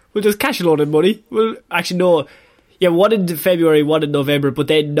November. We'll just cash a load of money. We'll actually know... Yeah, one in February, one in November, but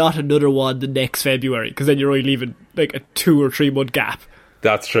then not another one the next February, because then you're only leaving like a 2 or 3 month gap.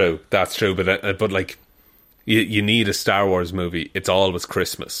 That's true. But like, you need a Star Wars movie. It's always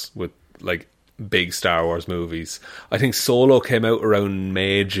Christmas with like big Star Wars movies. I think Solo came out around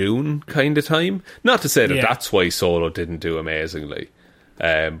May, June kind of time. Not to say that that's why Solo didn't do amazingly,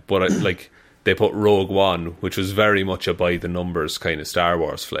 but they put Rogue One, which was very much a by the numbers kind of Star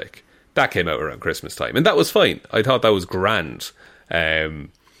Wars flick. That came out around Christmas time, and that was fine. I thought that was grand.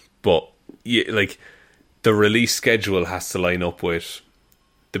 But the release schedule has to line up with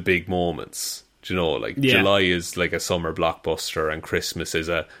the big moments. Do you know, July is like a summer blockbuster, and Christmas is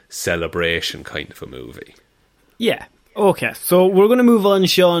a celebration kind of a movie. Yeah. Okay, so we're going to move on,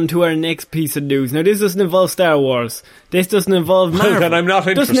 Sean, to our next piece of news. Now, this doesn't involve Star Wars. This doesn't involve Marvel. Then I'm not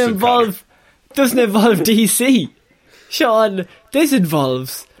interested. Doesn't involve DC. Sean, this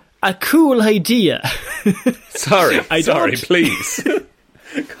involves a cool idea. Sorry, please.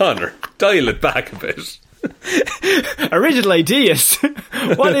 Connor, dial it back a bit. Original ideas.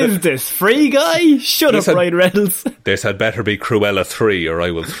 What is this? Free Guy? Shut up, Ryan Reynolds. This had better be Cruella 3 or I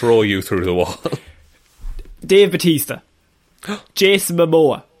will throw you through the wall. Dave Bautista. Jason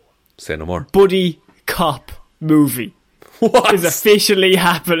Momoa. Say no more. Buddy cop movie. What? Is officially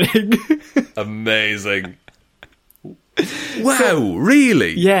happening. Amazing. Wow,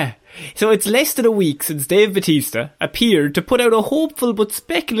 really? Yeah. So it's less than a week since Dave Bautista appeared to put out a hopeful but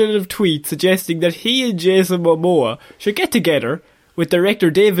speculative tweet suggesting that he and Jason Momoa should get together with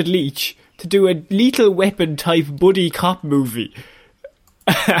director David Leitch to do a Lethal Weapon type buddy cop movie.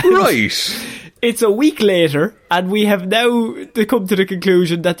 Right. It's a week later, and we have now come to the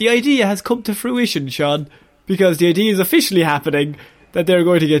conclusion that the idea has come to fruition, Sean, because the idea is officially happening. That they're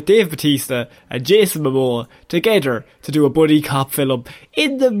going to get Dave Bautista and Jason Momoa together to do a buddy cop film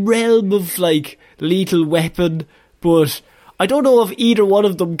in the realm of Lethal Weapon, but I don't know if either one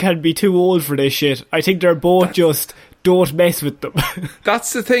of them can be too old for this shit. I think they're both just don't mess with them.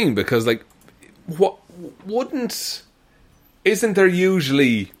 That's the thing, because isn't there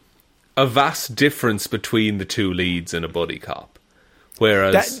usually a vast difference between the two leads in a buddy cop.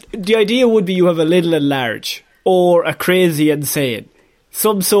 Whereas the idea would be you have a little and large, or a crazy and sane.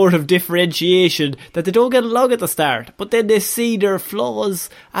 Some sort of differentiation that they don't get along at the start, but then they see their flaws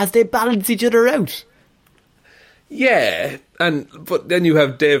as they balance each other out. Yeah, but then you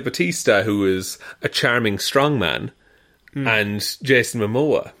have Dave Bautista, who is a charming strongman, and Jason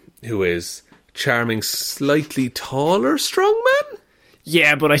Momoa, who is charming, slightly taller strongman.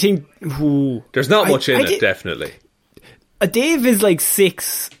 Yeah, but I think there's not much in it. Definitely, Dave is like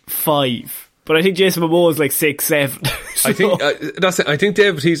 6'5", but I think Jason Momoa is like 6'7". So. I think I think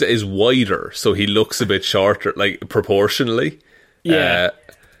Dave Bautista is wider, so he looks a bit shorter, like proportionally. Yeah.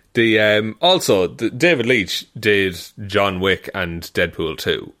 Also, David Leitch did John Wick and Deadpool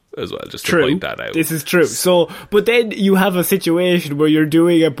 2 as well, just to point that out. This is true. So, but then you have a situation where you're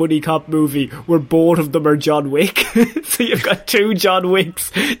doing a buddy cop movie where both of them are John Wick. So you've got two John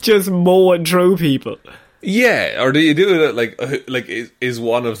Wicks just mowing through people. Yeah, or do you do it like is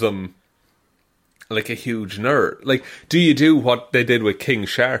one of them like a huge nerd? Like, do you do what they did with King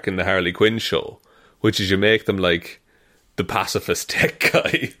Shark in the Harley Quinn show, which is you make them like the pacifist tech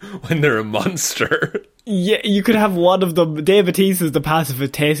guy when they're a monster? Yeah, you could have one of them. Dave Bautista is the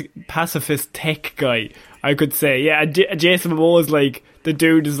pacifist tech guy, I could say. Yeah, Jason Momoa is like, the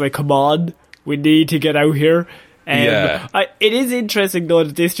dude is like, come on, we need to get out here. Yeah. It is interesting though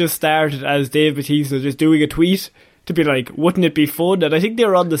that this just started as Dave Bautista just doing a tweet to be like, wouldn't it be fun? And I think they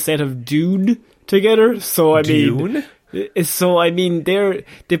were on the set of Dune together. So I mean,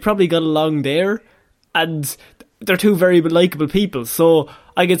 they probably got along there, and they're two very likeable people. So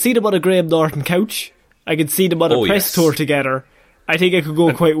I could see them on a Graham Norton couch. I could see them on a press tour together. I think it could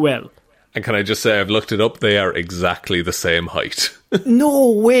go quite well. And can I just say, I've looked it up, they are exactly the same height.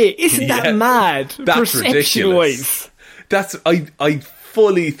 No way. Isn't that mad? That's ridiculous. I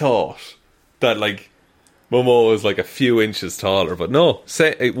fully thought that like Momo was like a few inches taller, but no,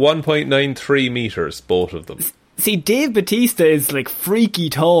 say 1.93 metres, both of them. See, Dave Bautista is like freaky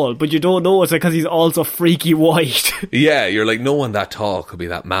tall, but you don't know it's because he's also freaky white. Yeah, you're like, no one that tall could be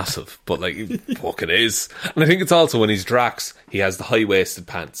that massive, but like, he fucking is. And I think it's also when he's Drax, he has the high-waisted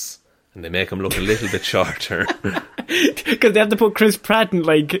pants, and they make him look a little bit shorter. Because they have to put Chris Pratt in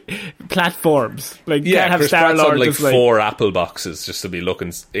like platforms. Like, yeah, can't have Chris Star-Lord Pratt's on like just, 4 Apple boxes just to be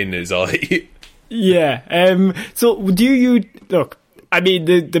looking in his eye. Yeah. So do you look? I mean,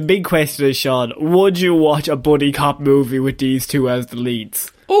 the big question is, Sean, would you watch a buddy cop movie with these two as the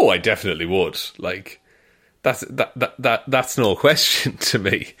leads? Oh, I definitely would. Like, that's no question to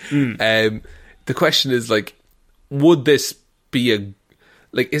me. The question is, like, would this be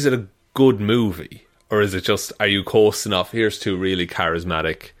is it a good movie? Or is it just, are you close enough? Here's two really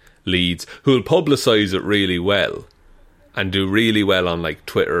charismatic leads who'll publicise it really well and do really well on, like,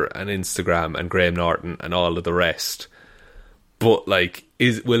 Twitter and Instagram and Graham Norton and all of the rest. But, like,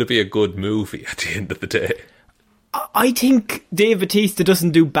 will it be a good movie at the end of the day? I think Dave Bautista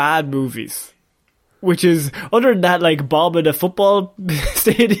doesn't do bad movies. Which is, other than that, like, bombing a football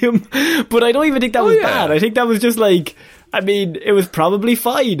stadium. But I don't even think that was bad. I think that was just, like, I mean, it was probably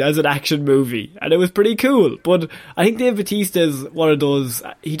fine as an action movie. And it was pretty cool. But I think Dave Bautista is one of those,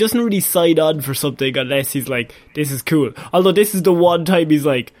 he doesn't really sign on for something unless he's like, this is cool. Although this is the one time he's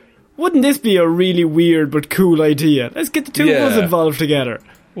like, wouldn't this be a really weird but cool idea? Let's get the two of us involved together.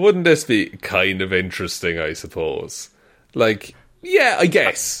 Wouldn't this be kind of interesting, I suppose? Like, yeah, I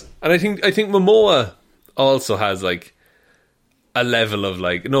guess. And I think Momoa also has like a level of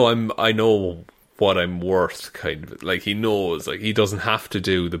like, no, I know what I'm worth kind of. Like, he knows, like, he doesn't have to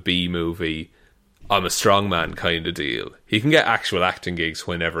do the B movie, I'm a strongman kind of deal. He can get actual acting gigs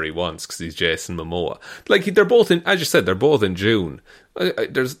whenever he wants because he's Jason Momoa. Like, they're both in, as you said, they're both in June.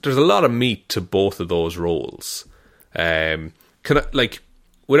 There's a lot of meat to both of those roles. Can I, like,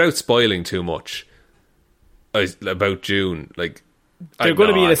 without spoiling too much about June, like, they're going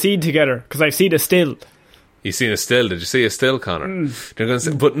to be in a scene together because I've seen a still. You've seen a still? Did you see a still, Connor? They're going to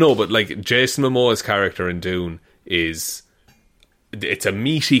say, but like Jason Momoa's character in Dune it's a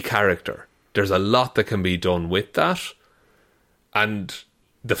meaty character. There's a lot that can be done with that, and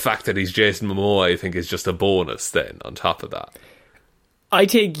the fact that he's Jason Momoa, I think, is just a bonus then on top of that. I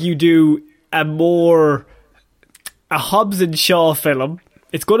think you do a Hobbs and Shaw film.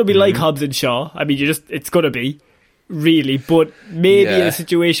 It's going to be like Hobbs and Shaw. I mean, it's going to be, really, but maybe in a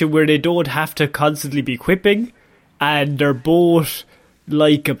situation where they don't have to constantly be quipping, and they're both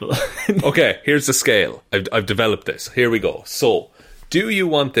likeable. Okay, here's the scale. I've developed this. Here we go. So, do you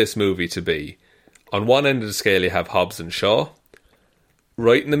want this movie to be, on one end of the scale you have Hobbs and Shaw,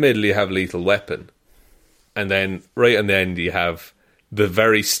 right in the middle you have Lethal Weapon, and then right on the end you have the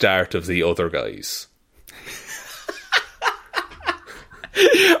very start of The Other Guys.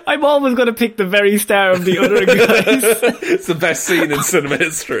 I'm always going to pick the very start of The Other Guys. It's the best scene in cinema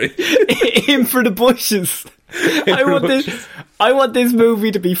history. Aim for the bushes. I want this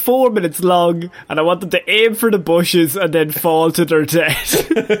movie to be 4 minutes long, and I want them to aim for the bushes and then fall to their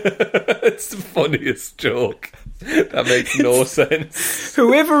death. It's the funniest joke. That makes no sense.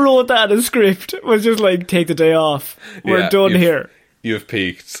 Whoever wrote that in a script was just like, take the day off. We're done here. You've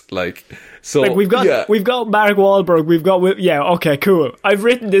peaked. Like we've got Mark Wahlberg. Okay, cool. I've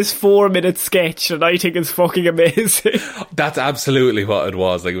written this 4 minute sketch and I think it's fucking amazing. That's absolutely what it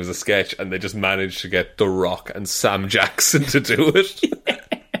was. Like, it was a sketch and they just managed to get The Rock and Sam Jackson to do it.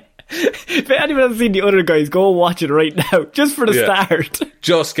 If anyone hasn't seen The Other Guys, go watch it right now, just for the start.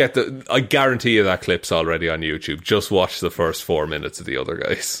 Just get I guarantee you that clip's already on YouTube. Just watch the first 4 minutes of The Other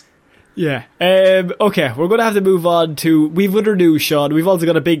Guys. Yeah. Okay, we're going to have to move on to... We've other news, Sean. We've also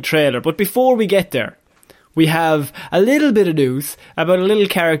got a big trailer. But before we get there, we have a little bit of news about a little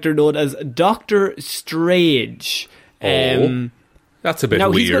character known as Doctor Strange. That's a bit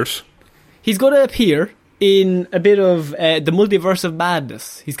weird. He's going to appear in a bit of the Multiverse of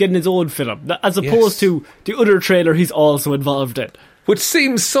Madness. He's getting his own film, as opposed to the other trailer he's also involved in. Which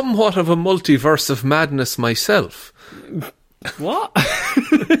seems somewhat of a Multiverse of Madness myself. What?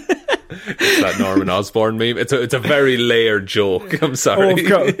 It's that Norman Osborn meme. It's a very layered joke. I'm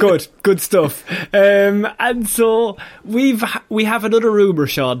sorry. Oh, good stuff. And so we have another rumour,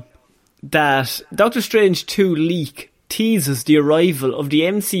 Sean, that Doctor Strange 2 leak teases the arrival of the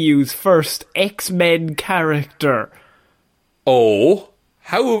MCU's first X-Men character. Oh,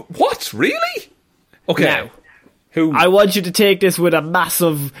 how? What? Really? Okay. Now, who? I want you to take this with a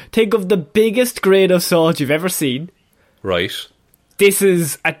massive... Think of the biggest grain of salt you've ever seen. Right. This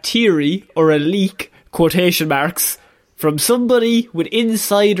is a theory or a leak, quotation marks, from somebody with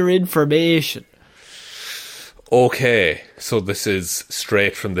insider information. Okay, so this is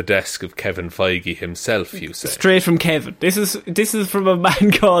straight from the desk of Kevin Feige himself, you say? Straight from Kevin. This is from a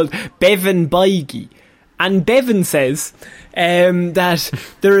man called Bevan Feige. And Bevan says that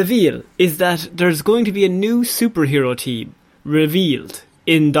the reveal is that there's going to be a new superhero team revealed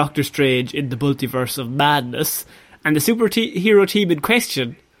in Doctor Strange in the Multiverse of Madness. And the superhero team in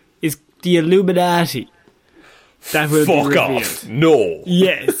question is the Illuminati. That will Fuck be off. No.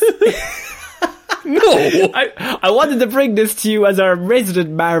 Yes. No. I wanted to bring this to you as our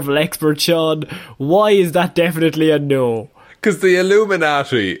resident Marvel expert, Sean. Why is that definitely a no? Because the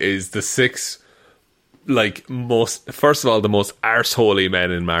Illuminati is the six, first of all, the most arseholy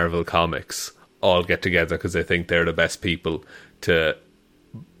men in Marvel Comics all get together because they think they're the best people to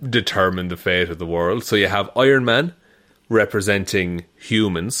determine the fate of the world. So you have Iron Man representing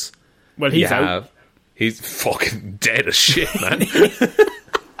humans. Well, he's out. He's fucking dead as shit, man.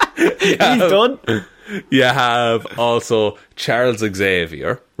 He's done. You have also Charles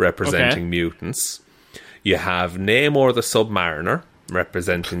Xavier representing mutants. You have Namor the Submariner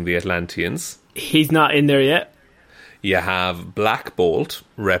representing the Atlanteans. He's not in there yet. You have Black Bolt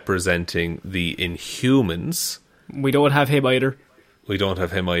representing the Inhumans. We don't have him either. We don't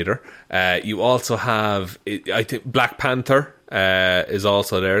have him either. You also have, I think, Black Panther is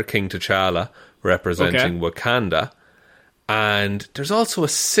also there. King T'Challa representing Wakanda. And there's also a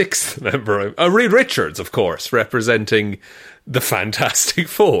sixth member, Reed Richards, of course, representing the Fantastic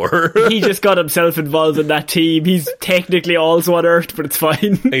Four. He just got himself involved in that team. He's technically also on Earth, but it's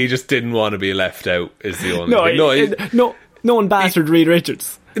fine. He just didn't want to be left out, is the only thing. No one bastard Reed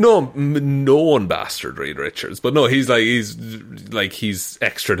Richards. No one bastard Reed Richards, but no, he's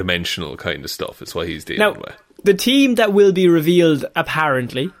extra dimensional kind of stuff. Is what he's dealing with. The team that will be revealed,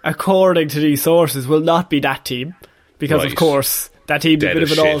 apparently, according to these sources, will not be that team because, of course, that team's a bit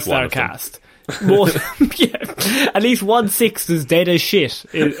of an all-star cast. At least 1/6 is dead as shit,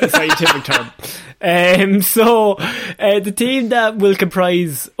 is a scientific term. So the team that will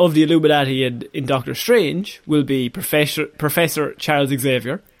comprise of the Illuminati in Doctor Strange will be Professor Charles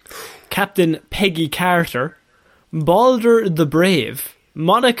Xavier, Captain Peggy Carter, Balder the Brave,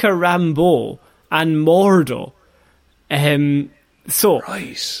 Monica Rambeau, and Mordo.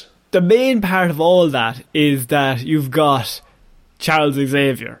 The main part of all that is that you've got Charles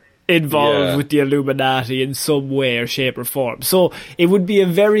Xavier involved with the Illuminati in some way or shape or form. So it would be a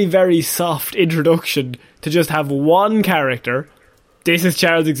very, very soft introduction to just have one character. This is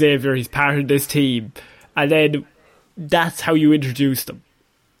Charles Xavier, he's part of this team. And then that's how you introduce them.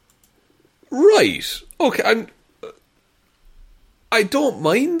 Right. Okay, I don't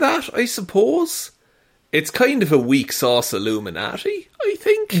mind that, I suppose. it's kind of a weak sauce Illuminati, I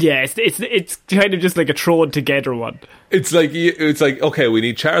think. Yeah, it's kind of just like a thrown together one. It's like, okay, we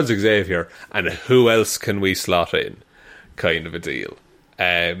need Charles Xavier, and who else can we slot in? Kind of a deal.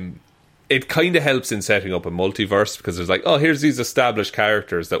 It kind of helps in setting up a multiverse, because there's like, oh, here's these established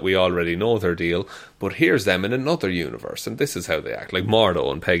characters that we already know their deal, but here's them in another universe, and this is how they act, like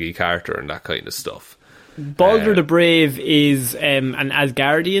Mordo and Peggy Carter and that kind of stuff. Balder the Brave is an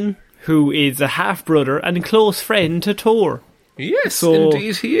Asgardian who is a half-brother and close friend to Thor. Yes,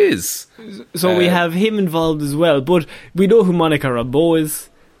 indeed he is. So we have him involved as well, but we know who Monica Rambeau is,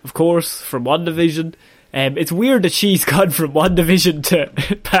 of course, from WandaVision. It's weird that she's gone from WandaVision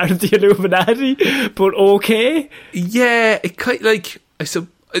to part of the Illuminati, but okay. Yeah, it kind like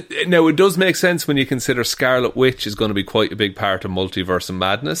now it does make sense when you consider Scarlet Witch is going to be quite a big part of Multiverse of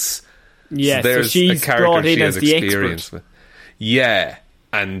Madness. Yeah, so she's brought in as the expert. With. Yeah,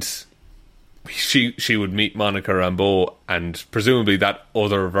 and she would meet Monica Rambeau, and presumably that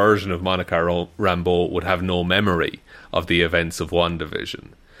other version of Monica Rambeau would have no memory of the events of WandaVision.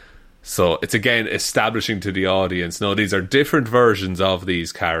 So it's again establishing to the audience, no, these are different versions of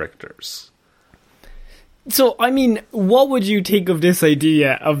these characters. So, I mean, what would you think of this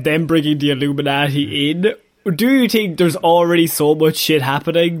idea of them bringing the Illuminati in? Do you think there's already so much shit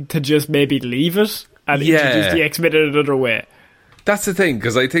happening to just maybe leave it and introduce the X-Men in another way? That's the thing,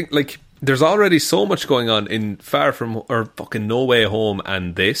 because I think, like, there's already so much going on in Far From, or fucking No Way Home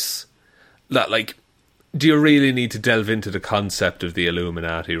and this, that, like, do you really need to delve into the concept of the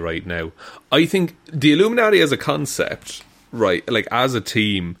Illuminati right now? I think the Illuminati as a concept, right, like, as a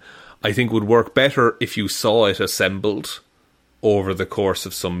team, I think would work better if you saw it assembled over the course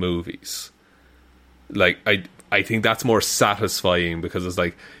of some movies. Like, I think that's more satisfying, because it's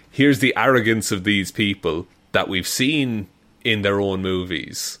like, here's the arrogance of these people that we've seen in their own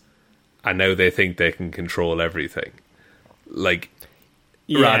movies, and now they think they can control everything. Like,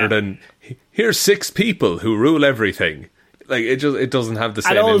 rather than, here's 6 people who rule everything. Like, it doesn't have the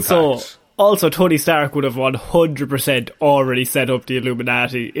same impact. Also, Tony Stark would have 100% already set up the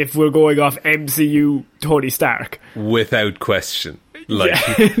Illuminati if we're going off MCU Tony Stark. Without question. Like,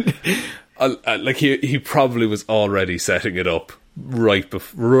 like he probably was already setting it up right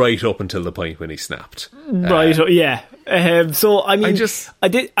up until the point when he snapped. Right, yeah. So, I mean,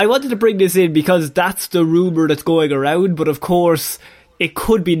 I wanted to bring this in because that's the rumour that's going around, but of course, it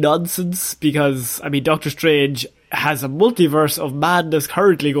could be nonsense because, I mean, Doctor Strange has a multiverse of madness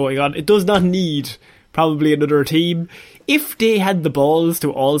currently going on. It does not need probably another team. If they had the balls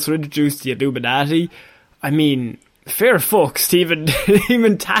to also introduce the Illuminati, I mean, fair fucks to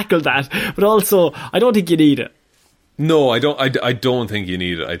even tackle that. But also, I don't think you need it. No, I don't think you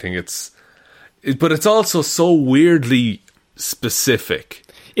need it. I think but it's also so weirdly specific.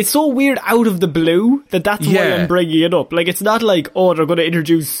 It's so weird out of the blue that's why I'm bringing it up. Like, it's not like, oh, they're going to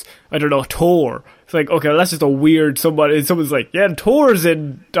introduce, I don't know, Thor. It's like, okay, that's just a weird someone's like, yeah, Thor's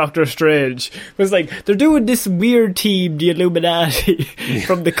in Doctor Strange. But it's like, they're doing this weird team, the Illuminati,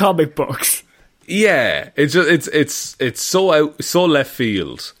 from the comic books. Yeah, it's so left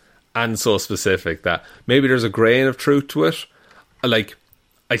field and so specific that maybe there's a grain of truth to it. Like,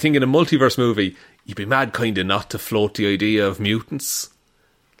 I think in a multiverse movie, you'd be mad kind of not to float the idea of mutants.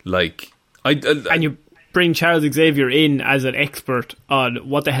 Like, and you bring Charles Xavier in as an expert on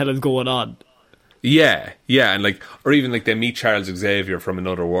what the hell is going on. Yeah, and like, or even like they meet Charles Xavier from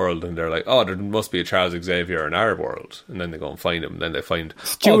another world, and they're like, oh, there must be a Charles Xavier in our world, and then they go and find him. And then they find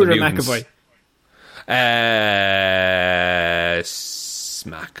Stewart or McAvoy.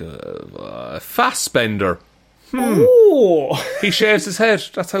 Fassbender. Oh, he shaves his head.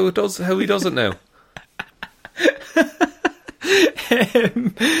 That's how he does it now.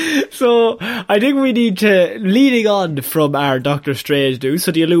 So I think we need to, leading on from our Doctor Strange news,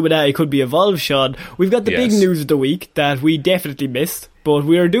 so the Illuminati could be evolved, Sean, we've got the big news of the week that we definitely missed, but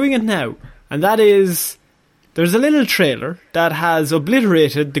we are doing it now, and that is, there's a little trailer that has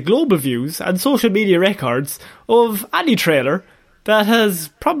obliterated the global views and social media records of any trailer that has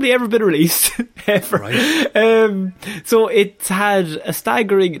probably ever been released ever. Right. So it's had a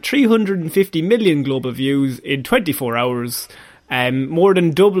staggering 350 million global views in 24 hours, more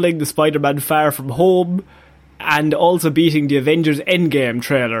than doubling the Spider-Man Far From Home, and also beating the Avengers Endgame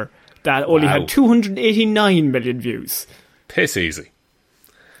trailer that only had 289 million views. Piss easy.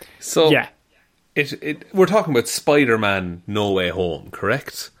 So yeah, we're talking about Spider-Man No Way Home,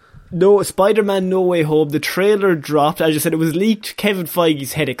 correct? No, Spider-Man No Way Home, the trailer dropped. As you said, it was leaked. Kevin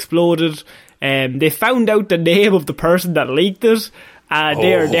Feige's head exploded. They found out the name of the person that leaked it.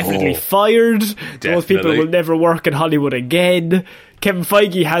 They are definitely fired. Those people will never work in Hollywood again. Kevin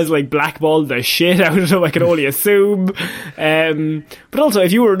Feige has like blackballed the shit out of him, I can only assume. But also,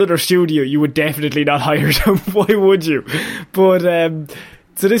 if you were another studio, you would definitely not hire him. Why would you? But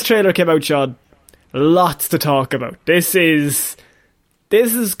so this trailer came out, Sean. Lots to talk about. This is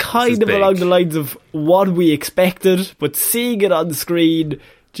kind of big. along the lines of what we expected, but seeing it on the screen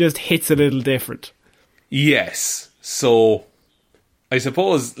just hits a little different. Yes. So, I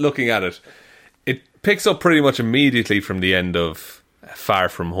suppose looking at it, it picks up pretty much immediately from the end of Far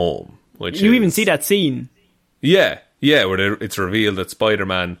From Home. You even see that scene. Yeah, where it's revealed that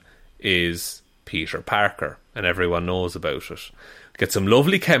Spider-Man is Peter Parker, and everyone knows about it. Get some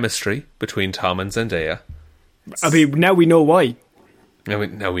lovely chemistry between Tom and Zendaya. I mean, now we know why.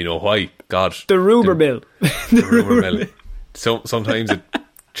 Now we know why. God. The rumour mill. The rumour mill. So, sometimes it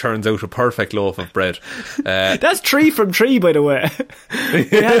turns out a perfect loaf of bread. That's 3 from 3, by the way. We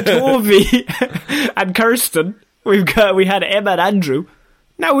had Toby and Kirsten. We had Emma and Andrew.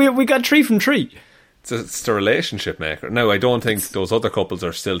 Now we got 3 from 3. It's the relationship maker. Now, I don't think those other couples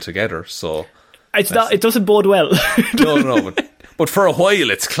are still together, so... It doesn't bode well. No, but for a while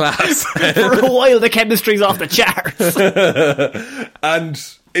it's class. For a while the chemistry's off the charts. And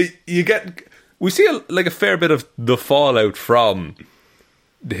we see a fair bit of the fallout from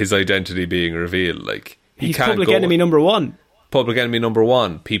his identity being revealed. Like, he's public enemy number 1. Public enemy number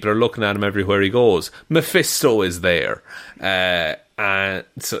 1. People are looking at him everywhere he goes. Mephisto is there. Sorry,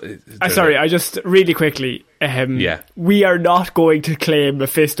 I just really quickly. We are not going to claim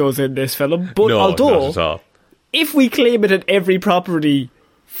Mephisto's in this film, but no, although not at all. If we claim it in every property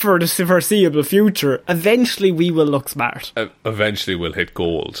for the foreseeable future, eventually we will look smart. Eventually we'll hit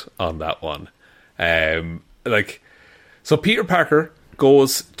gold on that one. So Peter Parker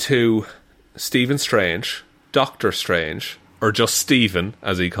goes to Stephen Strange, Doctor Strange, or just Stephen,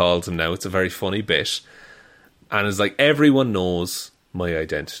 as he calls him now. It's a very funny bit. And is like, everyone knows my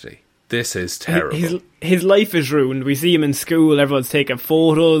identity. This is terrible. His life is ruined. We see him in school, everyone's taking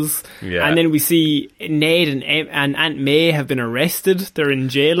photos. Yeah. And then we see Ned and Aunt May have been arrested. They're in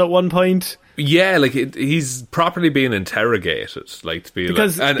jail at one point. Yeah, he's properly being interrogated.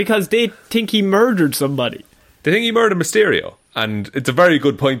 Because they think he murdered somebody. They think he murdered Mysterio. And it's a very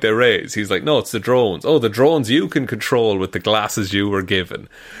good point they raise. He's like, no, it's the drones. Oh, the drones you can control with the glasses you were given.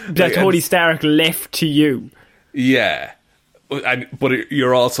 That Tony Stark left to you. Yeah. But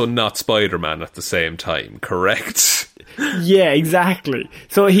you're also not Spider-Man at the same time, correct? Yeah, exactly.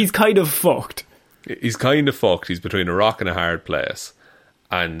 So he's kind of fucked. He's kind of fucked. He's between a rock and a hard place.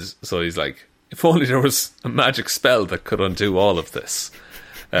 And so he's like, if only there was a magic spell that could undo all of this.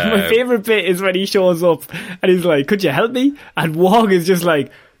 My favourite bit is when he shows up and he's like, could you help me? And Wong is just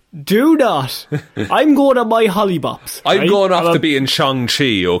like, do not. I'm going on my hollybops. I'm going off to be in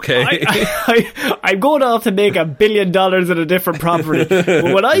Shang-Chi, okay? I'm going off to make $1 billion in a different property.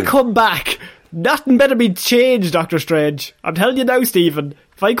 But when I come back, nothing better be changed, Doctor Strange. I'm telling you now, Stephen.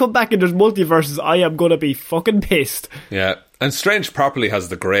 If I come back and there's multiverses, I am going to be fucking pissed. Yeah. And Strange properly has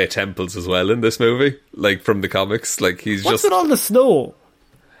the grey temples as well in this movie, like from the comics. Like What's with all the snow?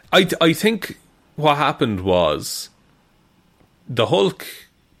 I think what happened was the Hulk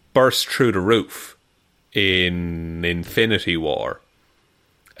burst through the roof in Infinity War,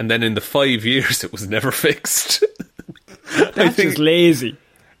 and then in the 5 years it was never fixed. That's just lazy.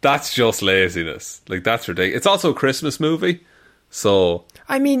 That's just laziness. Like, that's ridiculous. It's also a Christmas movie, so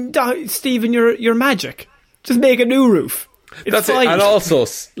I mean, Stephen, you're magic. Just make a new roof. It's fine. And also,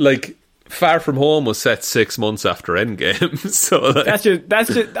 like, Far From Home was set 6 months after Endgame, so like,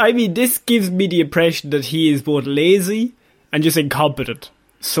 that's just. I mean, this gives me the impression that he is both lazy and just incompetent.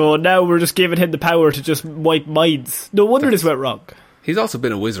 So now we're just giving him the power to just wipe minds. No wonder this went wrong. He's also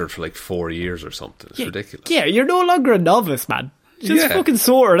been a wizard for like 4 years or something. It's ridiculous. Yeah, you're no longer a novice, man. Just fucking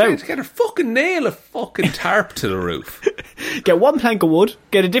sort it out. Get a fucking nail a fucking tarp to the roof. Get one plank of wood,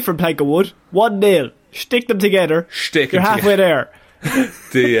 get a different plank of wood, one nail, stick them together. You're halfway there.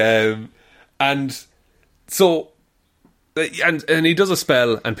 And he does a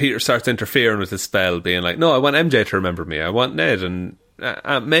spell, and Peter starts interfering with his spell, being like, no, I want MJ to remember me. I want Ned and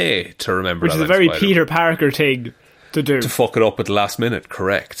Aunt May to remember. Which is a very Peter Parker thing to do. To fuck it up at the last minute,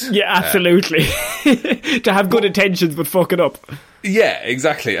 correct. Yeah, absolutely. To have good intentions but fuck it up. Yeah,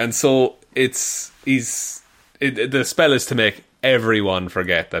 exactly. And so the spell is to make everyone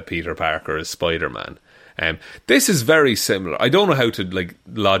forget that Peter Parker is Spider-Man. This is very similar. I don't know how to like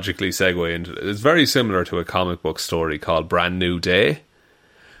logically segue into it. It's very similar to a comic book story called Brand New Day,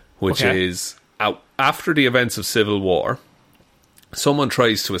 which is after the events of Civil War. Someone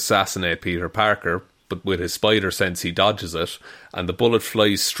tries to assassinate Peter Parker, but with his spider sense he dodges it, and the bullet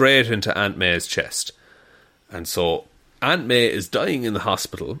flies straight into Aunt May's chest. And so Aunt May is dying in the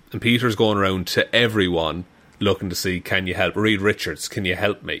hospital, and Peter's going around to everyone looking to see, can you help? Reed Richards, can you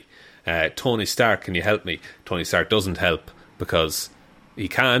help me? Tony Stark, can you help me? Tony Stark doesn't help because he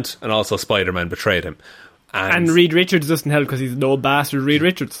can't, and also Spider-Man betrayed him. And Reed Richards doesn't help because he's no bastard Reed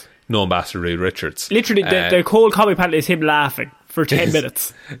Richards. No bastard Reed Richards. Literally, the whole comic panel is him laughing for 10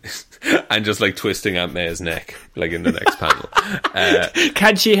 minutes. And just like twisting Aunt May's neck, like in the next panel.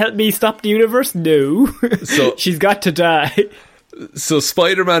 Can she help me stop the universe? No. So she's got to die. So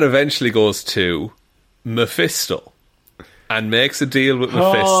Spider-Man eventually goes to Mephisto and makes a deal with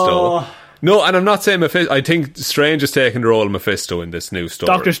Mephisto. No, and I'm not saying Mephisto. I think Strange is taking the role of Mephisto in this new story.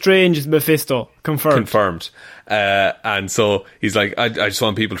 Doctor Strange is Mephisto. Confirmed. And so he's like, I just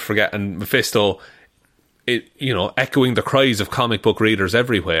want people to forget. And Mephisto, echoing the cries of comic book readers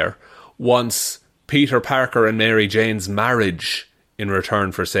everywhere, wants Peter Parker and Mary Jane's marriage in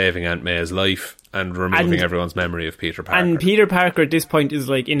return for saving Aunt May's life and removing everyone's memory of Peter Parker. And Peter Parker at this point is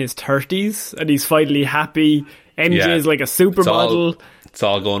like in his 30s and he's finally happy. MJ is like a supermodel. It's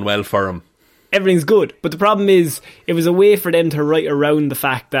all going well for him. Everything's good. But the problem is, it was a way for them to write around the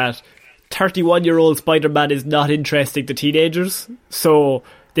fact that 31-year-old Spider-Man is not interesting to teenagers. So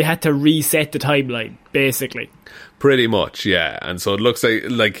they had to reset the timeline, basically. Pretty much, yeah. And so it looks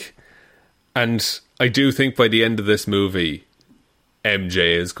like... And I do think by the end of this movie,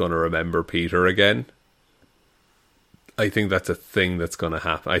 MJ is going to remember Peter again. I think that's a thing that's going to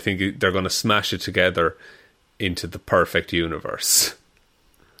happen. I think they're going to smash it together into the perfect universe.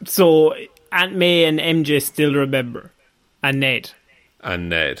 So Aunt May and MJ still remember. And Ned.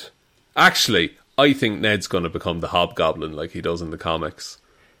 Actually, I think Ned's going to become the Hobgoblin like he does in the comics.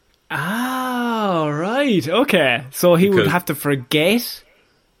 Ah, right. Okay. So he would have to forget?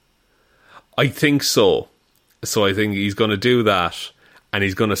 I think so. So I think he's going to do that, and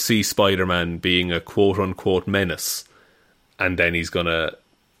he's going to see Spider-Man being a quote-unquote menace, and then he's going to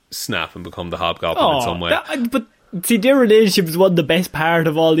snap and become the Hobgoblin in some way. But see, their relationship is one of the best part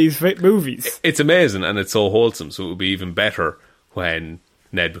of all these movies. It's amazing, and it's so wholesome, so it would be even better when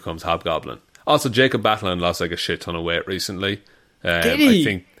Ned becomes Hobgoblin. Also, Jacob Batalon lost like a shit ton of weight recently. Did he? I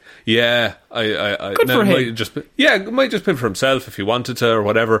think, yeah. Good for him. It might just be for himself if he wanted to or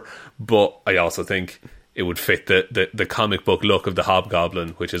whatever, but I also think it would fit the comic book look of the Hobgoblin,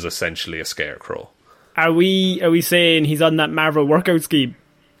 which is essentially a scarecrow. Are we saying he's on that Marvel workout scheme?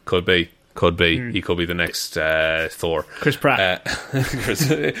 Could be. He could be the next Thor. Chris Pratt.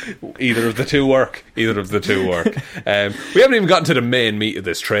 Either of the two work. We haven't even gotten to the main meat of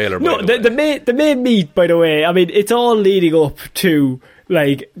this trailer. The main meat, by the way, I mean, it's all leading up to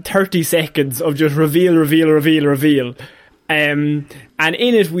like 30 seconds of just reveal. And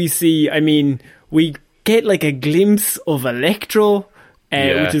in it we see, I mean, we get like a glimpse of Electro,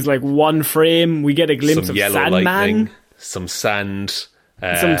 which is like one frame. We get a glimpse of Sandman. Lightning, some sand.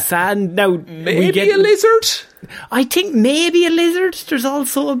 Some sand. Now, maybe a lizard? I think maybe a lizard. There's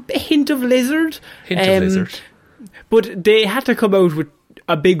also a hint of lizard. But they had to come out with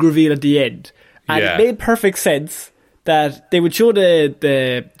a big reveal at the end. And it made perfect sense that they would show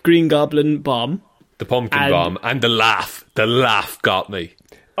the Green Goblin bomb. The pumpkin bomb. And the laugh. The laugh got me.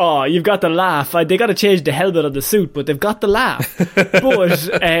 Oh, you've got the laugh. They got to change the helmet on the suit, but they've got the laugh.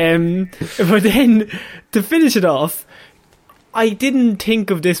 But then, to finish it off, I didn't think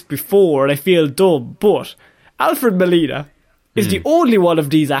of this before, and I feel dumb, but Alfred Molina is the only one of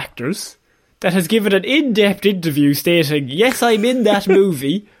these actors that has given an in-depth interview stating, yes, I'm in that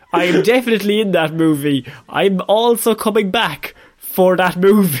movie, I am definitely in that movie, I'm also coming back for that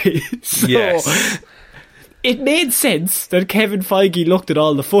movie. So, yes. It made sense that Kevin Feige looked at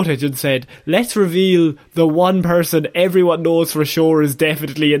all the footage and said, let's reveal the one person everyone knows for sure is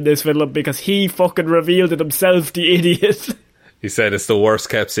definitely in this film because he fucking revealed it himself, the idiot. He said it's the worst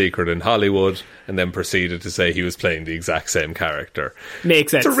kept secret in Hollywood and then proceeded to say he was playing the exact same character.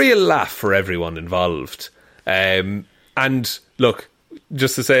 Makes sense. It's a real laugh for everyone involved. And look,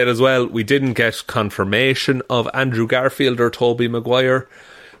 just to say it as well, we didn't get confirmation of Andrew Garfield or Tobey Maguire,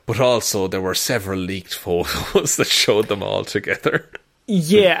 but also there were several leaked photos that showed them all together.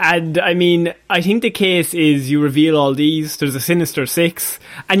 Yeah, and I mean, I think the case is you reveal all these, there's a Sinister Six,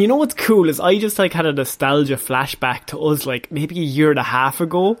 and you know what's cool is I just like had a nostalgia flashback to us like maybe a year and a half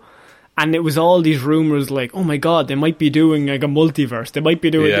ago, and it was all these rumours like, oh my god, they might be doing like a multiverse, they might be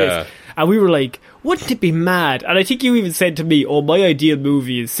doing this, and we were like, wouldn't it be mad? And I think you even said to me, oh, my ideal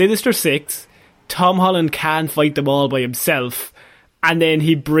movie is Sinister Six, Tom Holland can fight them all by himself, and then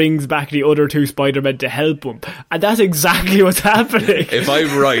he brings back the other two Spider-Men to help him. And that's exactly what's happening. If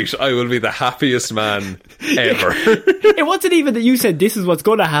I'm right, I will be the happiest man ever. It wasn't even that you said this is what's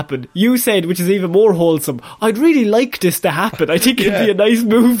going to happen. You said, which is even more wholesome, I'd really like this to happen. I think it'd be a nice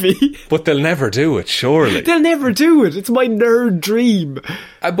movie. But they'll never do it, surely. They'll never do it. It's my nerd dream.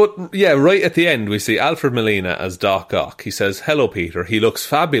 But yeah, right at the end, we see Alfred Molina as Doc Ock. He says, "Hello, Peter." He looks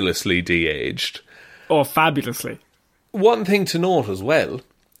fabulously de-aged. Oh, fabulously. One thing to note as well,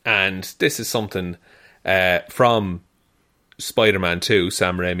 and this is something from Spider-Man 2,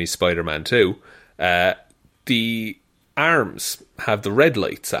 Sam Raimi's Spider-Man 2, the arms have the red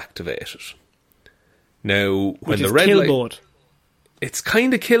lights activated. Now, when Which the is red kill light, mode. it's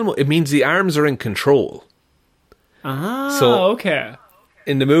kind of kill mode. It means the arms are in control. Ah, So- okay.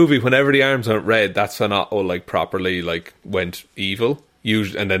 In the movie, whenever the arms aren't red, that's when Otto properly went evil.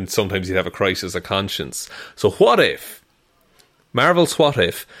 Usually, and then sometimes he'd have a crisis of conscience. So what if Marvel's what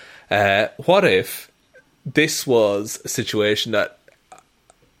if this was a situation that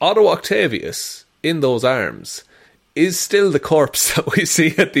Otto Octavius in those arms is still the corpse that we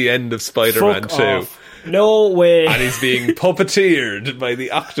see at the end of Spider-Man Fuck 2. off. No way. And he's being puppeteered by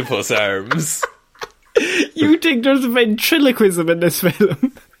the octopus arms. You think there's ventriloquism in this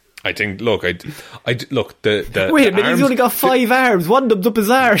film? I think. Look, I look. The Wait a the minute, arms, he's only got 5 arms. One of them's up his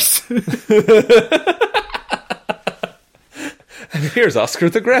arse. And here's Oscar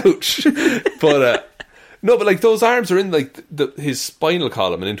the Grouch. But no, but those arms are in his spinal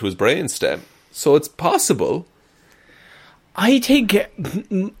column and into his brainstem, so it's possible. I think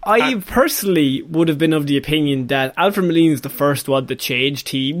I personally would have been of the opinion that Alfred Molina is the first one to change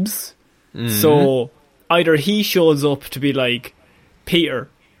teams. So either he shows up to be like, Peter,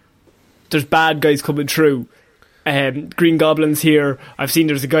 there's bad guys coming through. Green Goblin's here. I've seen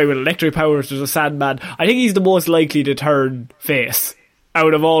there's a guy with electric powers. There's a Sandman. I think he's the most likely to turn face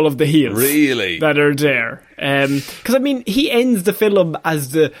out of all of the heels. Really? That are there. Because, I mean, he ends the film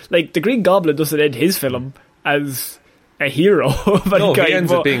as the Green Goblin doesn't end his film as a hero of a No, guy. he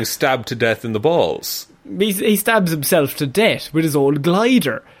ends up being stabbed to death in the balls. He stabs himself to death with his old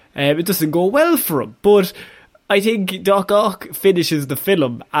glider. It doesn't go well for him. But I think Doc Ock finishes the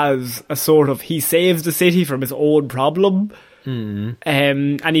film as a sort of, he saves the city from his own problem.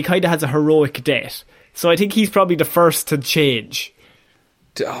 And he kind of has a heroic death. So I think he's probably the first to change.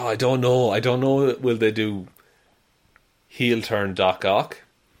 Oh, I don't know. Will they do heel turn Doc Ock?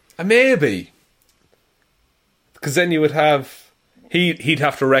 Maybe. Because then you would have... He'd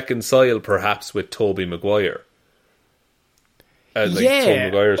have to reconcile perhaps with Tobey Maguire. Tobey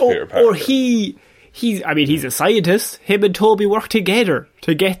Maguire's Peter Parker. Or he's a scientist. Him and Toby work together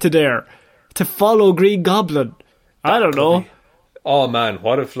to get to there, to follow Green Goblin. I don't know. Oh man,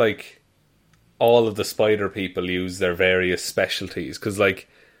 what if all of the spider people use their various specialties? Because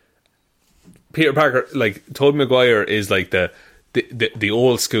Peter Parker, Tobey Maguire is the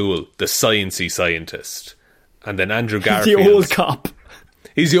old school, the sciencey scientist, and then Andrew Garfield, The old cop.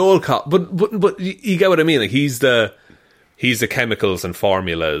 He's the old cop, but you get what I mean. He's the chemicals and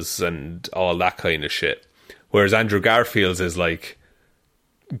formulas and all that kind of shit. Whereas Andrew Garfield's is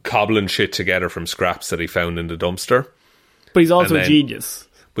cobbling shit together from scraps that he found in the dumpster. But he's also a genius.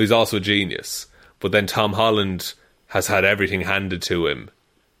 But he's also a genius. But then Tom Holland has had everything handed to him.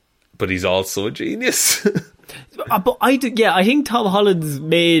 But he's also a genius. But I think Tom Holland's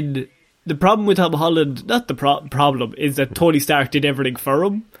made... The problem with Tom Holland, not the problem, is that Tony Stark did everything for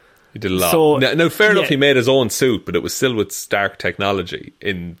him. He did a lot. So, now, fair enough, he made his own suit, but it was still with Stark technology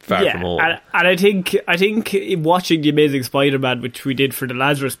in Far From Home. And I think watching The Amazing Spider-Man, which we did for the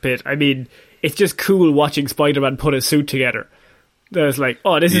Lazarus Pit, I mean, it's just cool watching Spider-Man put a suit together. There's this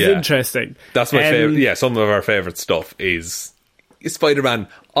is interesting. That's my favourite. Yeah, some of our favourite stuff is Spider-Man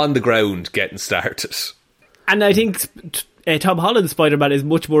on the ground getting started. And I think Tom Holland's Spider-Man is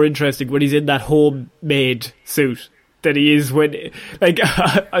much more interesting when he's in that homemade suit than he is when...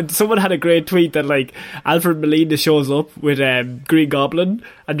 someone had a great tweet that Alfred Molina shows up with Green Goblin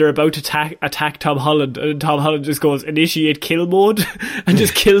and they're about to attack Tom Holland, and Tom Holland just goes, initiate kill mode, and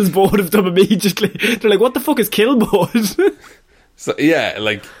just kills both of them immediately. They're like, what the fuck is kill mode? So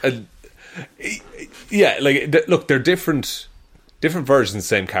look, they're different versions,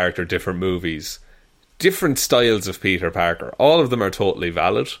 same character, different movies, different styles of Peter Parker. All of them are totally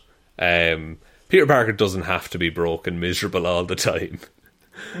valid. Peter Parker doesn't have to be broke and miserable all the time.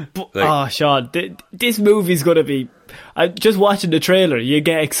 But, Sean, this movie's going to be... just watching the trailer, you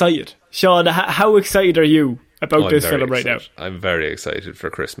get excited. Sean, how excited are you about this film right now? I'm very excited for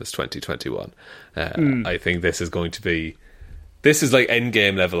Christmas 2021. I think this is going to be... This is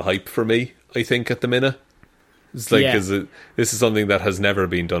Endgame level hype for me, I think, at the minute. It's like, this is something that has never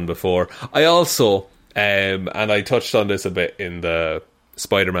been done before. I also, and I touched on this a bit in the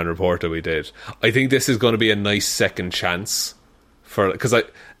Spider-Man report that we did, I think this is going to be a nice second chance for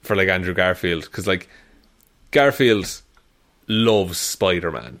like Andrew Garfield, because like Garfield loves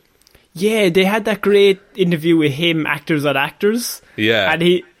Spider-Man. Yeah, they had that great interview with him, Actors on Actors. Yeah,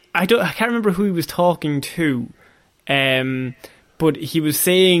 and I can't remember who he was talking to, but he was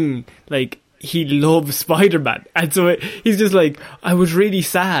saying like he loves Spider-Man, and so he's just like, I was really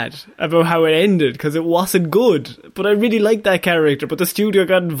sad about how it ended because it wasn't good, but I really liked that character, but the studio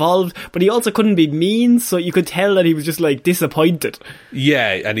got involved, but he also couldn't be mean, so you could tell that he was just like disappointed.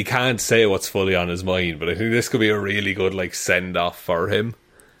 Yeah, and he can't say what's fully on his mind, but I think this could be a really good like send off for him.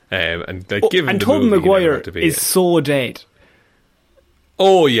 And like, give him and the Tobey movie Maguire is so dead.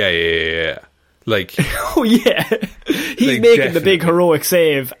 Oh yeah. Like, oh yeah, he's like, making definitely the big heroic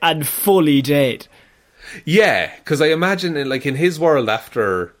save and fully dead. Yeah, because I imagine in his world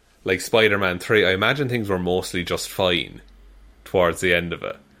after like Spider-Man 3, I imagine things were mostly just fine towards the end of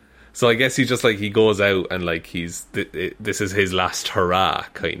it. So I guess he just like, he goes out and like this is his last hurrah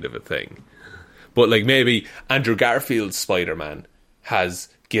kind of a thing. But like maybe Andrew Garfield's Spider-Man has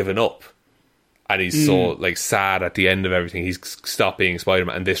given up. And he's so like sad at the end of everything. He's stopped being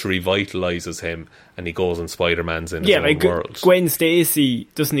Spider-Man, and this revitalizes him, and he goes on Spider-Man's in his own world. Gwen Stacy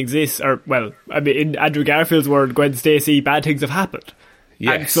doesn't exist, or well, I mean, in Andrew Garfield's world, Gwen Stacy, bad things have happened.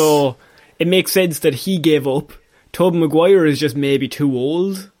 Yes. And so it makes sense that he gave up. Tobey Maguire is just maybe too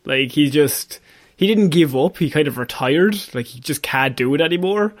old. Like he didn't give up. He kind of retired. Like he just can't do it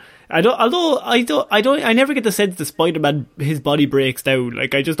anymore. I never get the sense that Spider-Man, his body breaks down.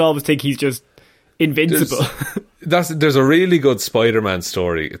 Like I just always think he's just invincible. There's a really good Spider-Man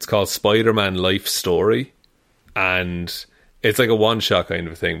story. It's called Spider-Man Life Story, and it's like a one-shot kind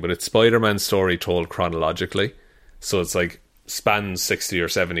of thing, but it's Spider-Man's story told chronologically. So it's like spans 60 or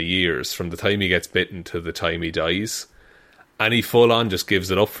 70 years from the time he gets bitten to the time he dies, and he full on just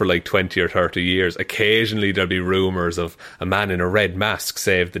gives it up for like 20 or 30 years. Occasionally there'll be rumours of a man in a red mask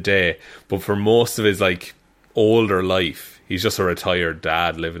saved the day, but for most of his like older life, he's just a retired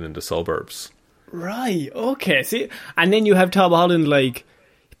dad living in the suburbs. Right, okay. See, and then you have Tom Holland, like,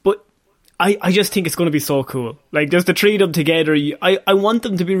 but I just think it's going to be so cool. Like, just the three of them together, I want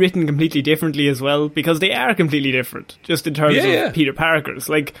them to be written completely differently as well, because they are completely different, just in terms of Peter Parker's.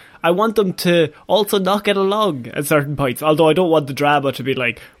 Like, I want them to also not get along at certain points, although I don't want the drama to be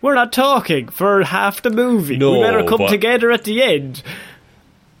like, we're not talking for half the movie. No, we better come together at the end.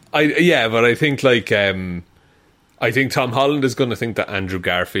 But I think, like, I think Tom Holland is going to think that Andrew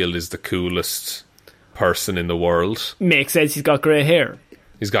Garfield is the coolest person in the world. Makes sense, he's got grey hair.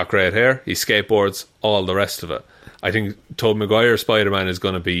 He's got great hair, he skateboards, all the rest of it. I think Tobey Maguire's Spider-Man is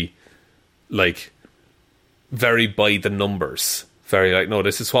going to be, like, very by the numbers. Very like, no,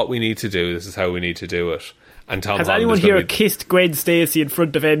 this is what we need to do, this is how we need to do it. And Tom Has Holland anyone here kissed Gwen Stacy in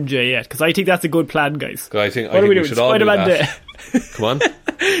front of MJ yet? Because I think that's a good plan, guys. I think we should all do that. Day. Come on,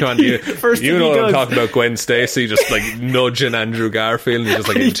 you know what I'm talking about. Gwen Stacy just like nudging Andrew Garfield, and he's just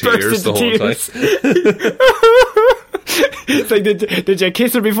like in tears the whole time. It's like, did you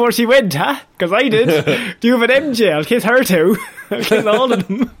kiss her before she went, huh? Because I did. Do you have an MJ? I'll kiss her too. I'll kiss all of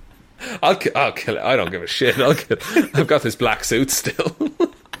them. I'll kill it. I don't give a shit. I've got this black suit still.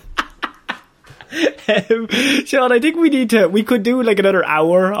 Sean, I think we could do like another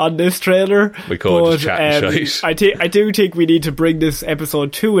hour on this trailer. We could, just chat and shite. I do think we need to bring this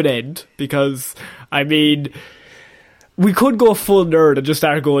episode to an end, because I mean, we could go full nerd and just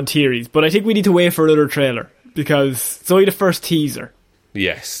start going theories, but I think we need to wait for another trailer, because it's only the first teaser.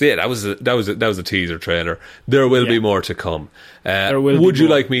 Yes, yeah, that was a teaser trailer. There will be more to come. Would you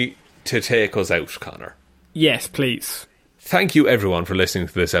like me to take us out, Connor? Yes, please. Thank you everyone for listening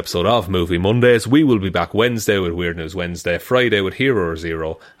to this episode of Movie Mondays. We will be back Wednesday with Weird News Wednesday, Friday with Hero or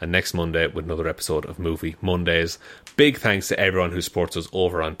Zero, and next Monday with another episode of Movie Mondays. Big thanks to everyone who supports us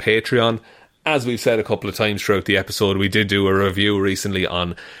over on Patreon. As we've said a couple of times throughout the episode, we did do a review recently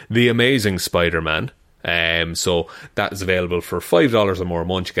on The Amazing Spider-Man. So that is available for $5 or more a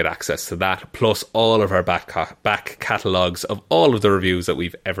month. You get access to that, plus all of our back catalogues of all of the reviews that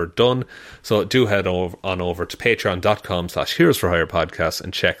we've ever done. So do head over to patreon.com/Heroes for Hire podcast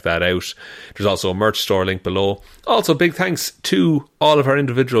and check that out. There's also a merch store link below. Also, big thanks to all of our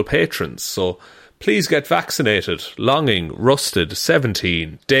individual patrons. So please get vaccinated. Longing, Rusted,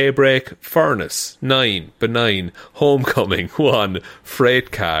 17, Daybreak, Furnace, 9, Benign, Homecoming, 1,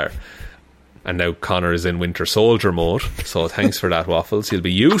 Freight Car. And now Connor is in Winter Soldier mode, so thanks for that, Waffles. He'll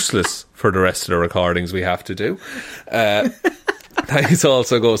be useless for the rest of the recordings we have to do. Thanks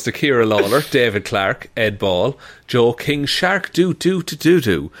also goes to Ciara Lawler, David Clark, Ed Ball, Joe King Shark do.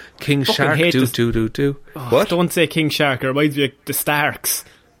 King Shark do. What? Don't say King Shark, it reminds me of the Starks.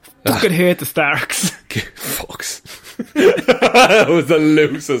 Fucking hate the Starks. Fucks. That was the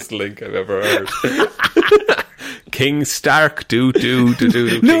loosest link I've ever heard. King Stark do.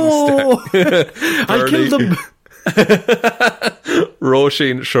 No! I'll kill them.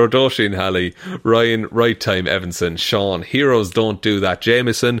 Roisin Shordoshin Halley, Ryan Right Time Evanson, Sean Heroes Don't Do That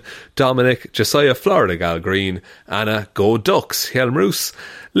Jameson, Dominic, Josiah Florida Gal Green, Anna Go Ducks, Helmroos,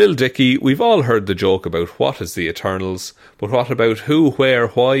 Lil Dicky. We've all heard the joke about what is the Eternals, but what about who, where,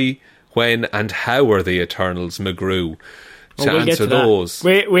 why, when and how are the Eternals, McGrew? To we'll answer to those,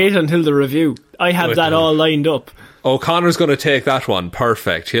 wait until the review. I have that all lined up. O'Connor's going to take that one.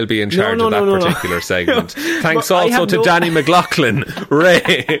 Perfect. He'll be in charge of that particular segment. Thanks also to Danny McLaughlin.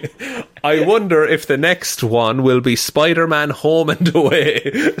 Ray, I wonder if the next one will be Spider-Man Home and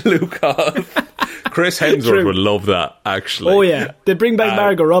Away. Lucas. Chris Hemsworth would love that, actually. Oh, yeah. They bring back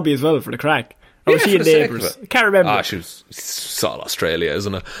Margot Robbie as well for the crack. Or was she in Neighbours? I can't remember. She was all Australia,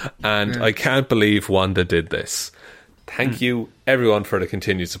 isn't it? And I can't believe Wanda did this. Thank you, everyone, for the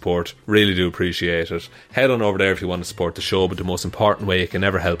continued support. Really do appreciate it. Head on over there if you want to support the show, but the most important way you can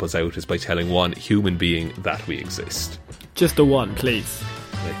ever help us out is by telling one human being that we exist. Just the one, please.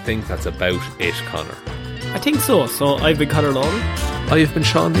 I think that's about it, Connor. I think so. So I've been Connor Lawler. I have been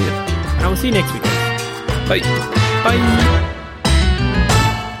Sean Neal. And we'll see you next week. Bye. Bye.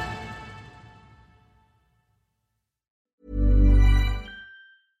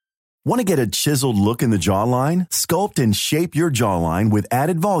 Want to get a chiseled look in the jawline? Sculpt and shape your jawline with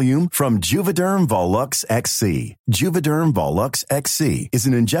added volume from Juvederm Volux XC. Juvederm Volux XC is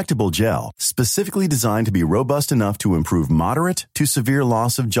an injectable gel specifically designed to be robust enough to improve moderate to severe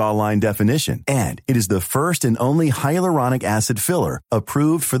loss of jawline definition. And it is the first and only hyaluronic acid filler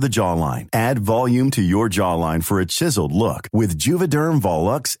approved for the jawline. Add volume to your jawline for a chiseled look with Juvederm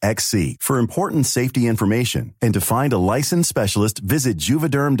Volux XC. For important safety information and to find a licensed specialist, visit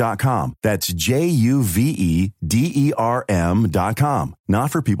Juvederm.com. That's Juvederm.com.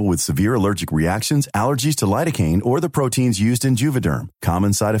 Not for people with severe allergic reactions, allergies to lidocaine, or the proteins used in Juvederm.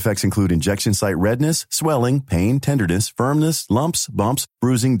 Common side effects include injection site redness, swelling, pain, tenderness, firmness, lumps, bumps,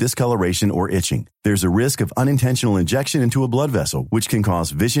 bruising, discoloration, or itching. There's a risk of unintentional injection into a blood vessel, which can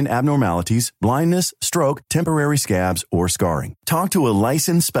cause vision abnormalities, blindness, stroke, temporary scabs, or scarring. Talk to a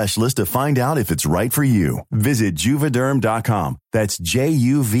licensed specialist to find out if it's right for you. Visit Juvederm.com. That's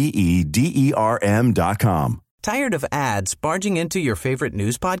Juvederm.com. Tired of ads barging into your favorite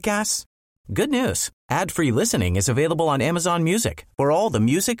news podcasts? Good news. Ad-free listening is available on Amazon Music for all the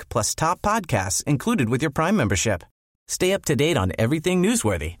music plus top podcasts included with your Prime membership. Stay up to date on everything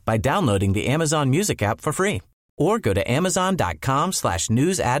newsworthy by downloading the Amazon Music app for free or go to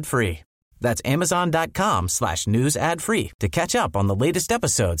amazon.com/news ad free. That's amazon.com/news ad free to catch up on the latest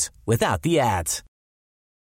episodes without the ads.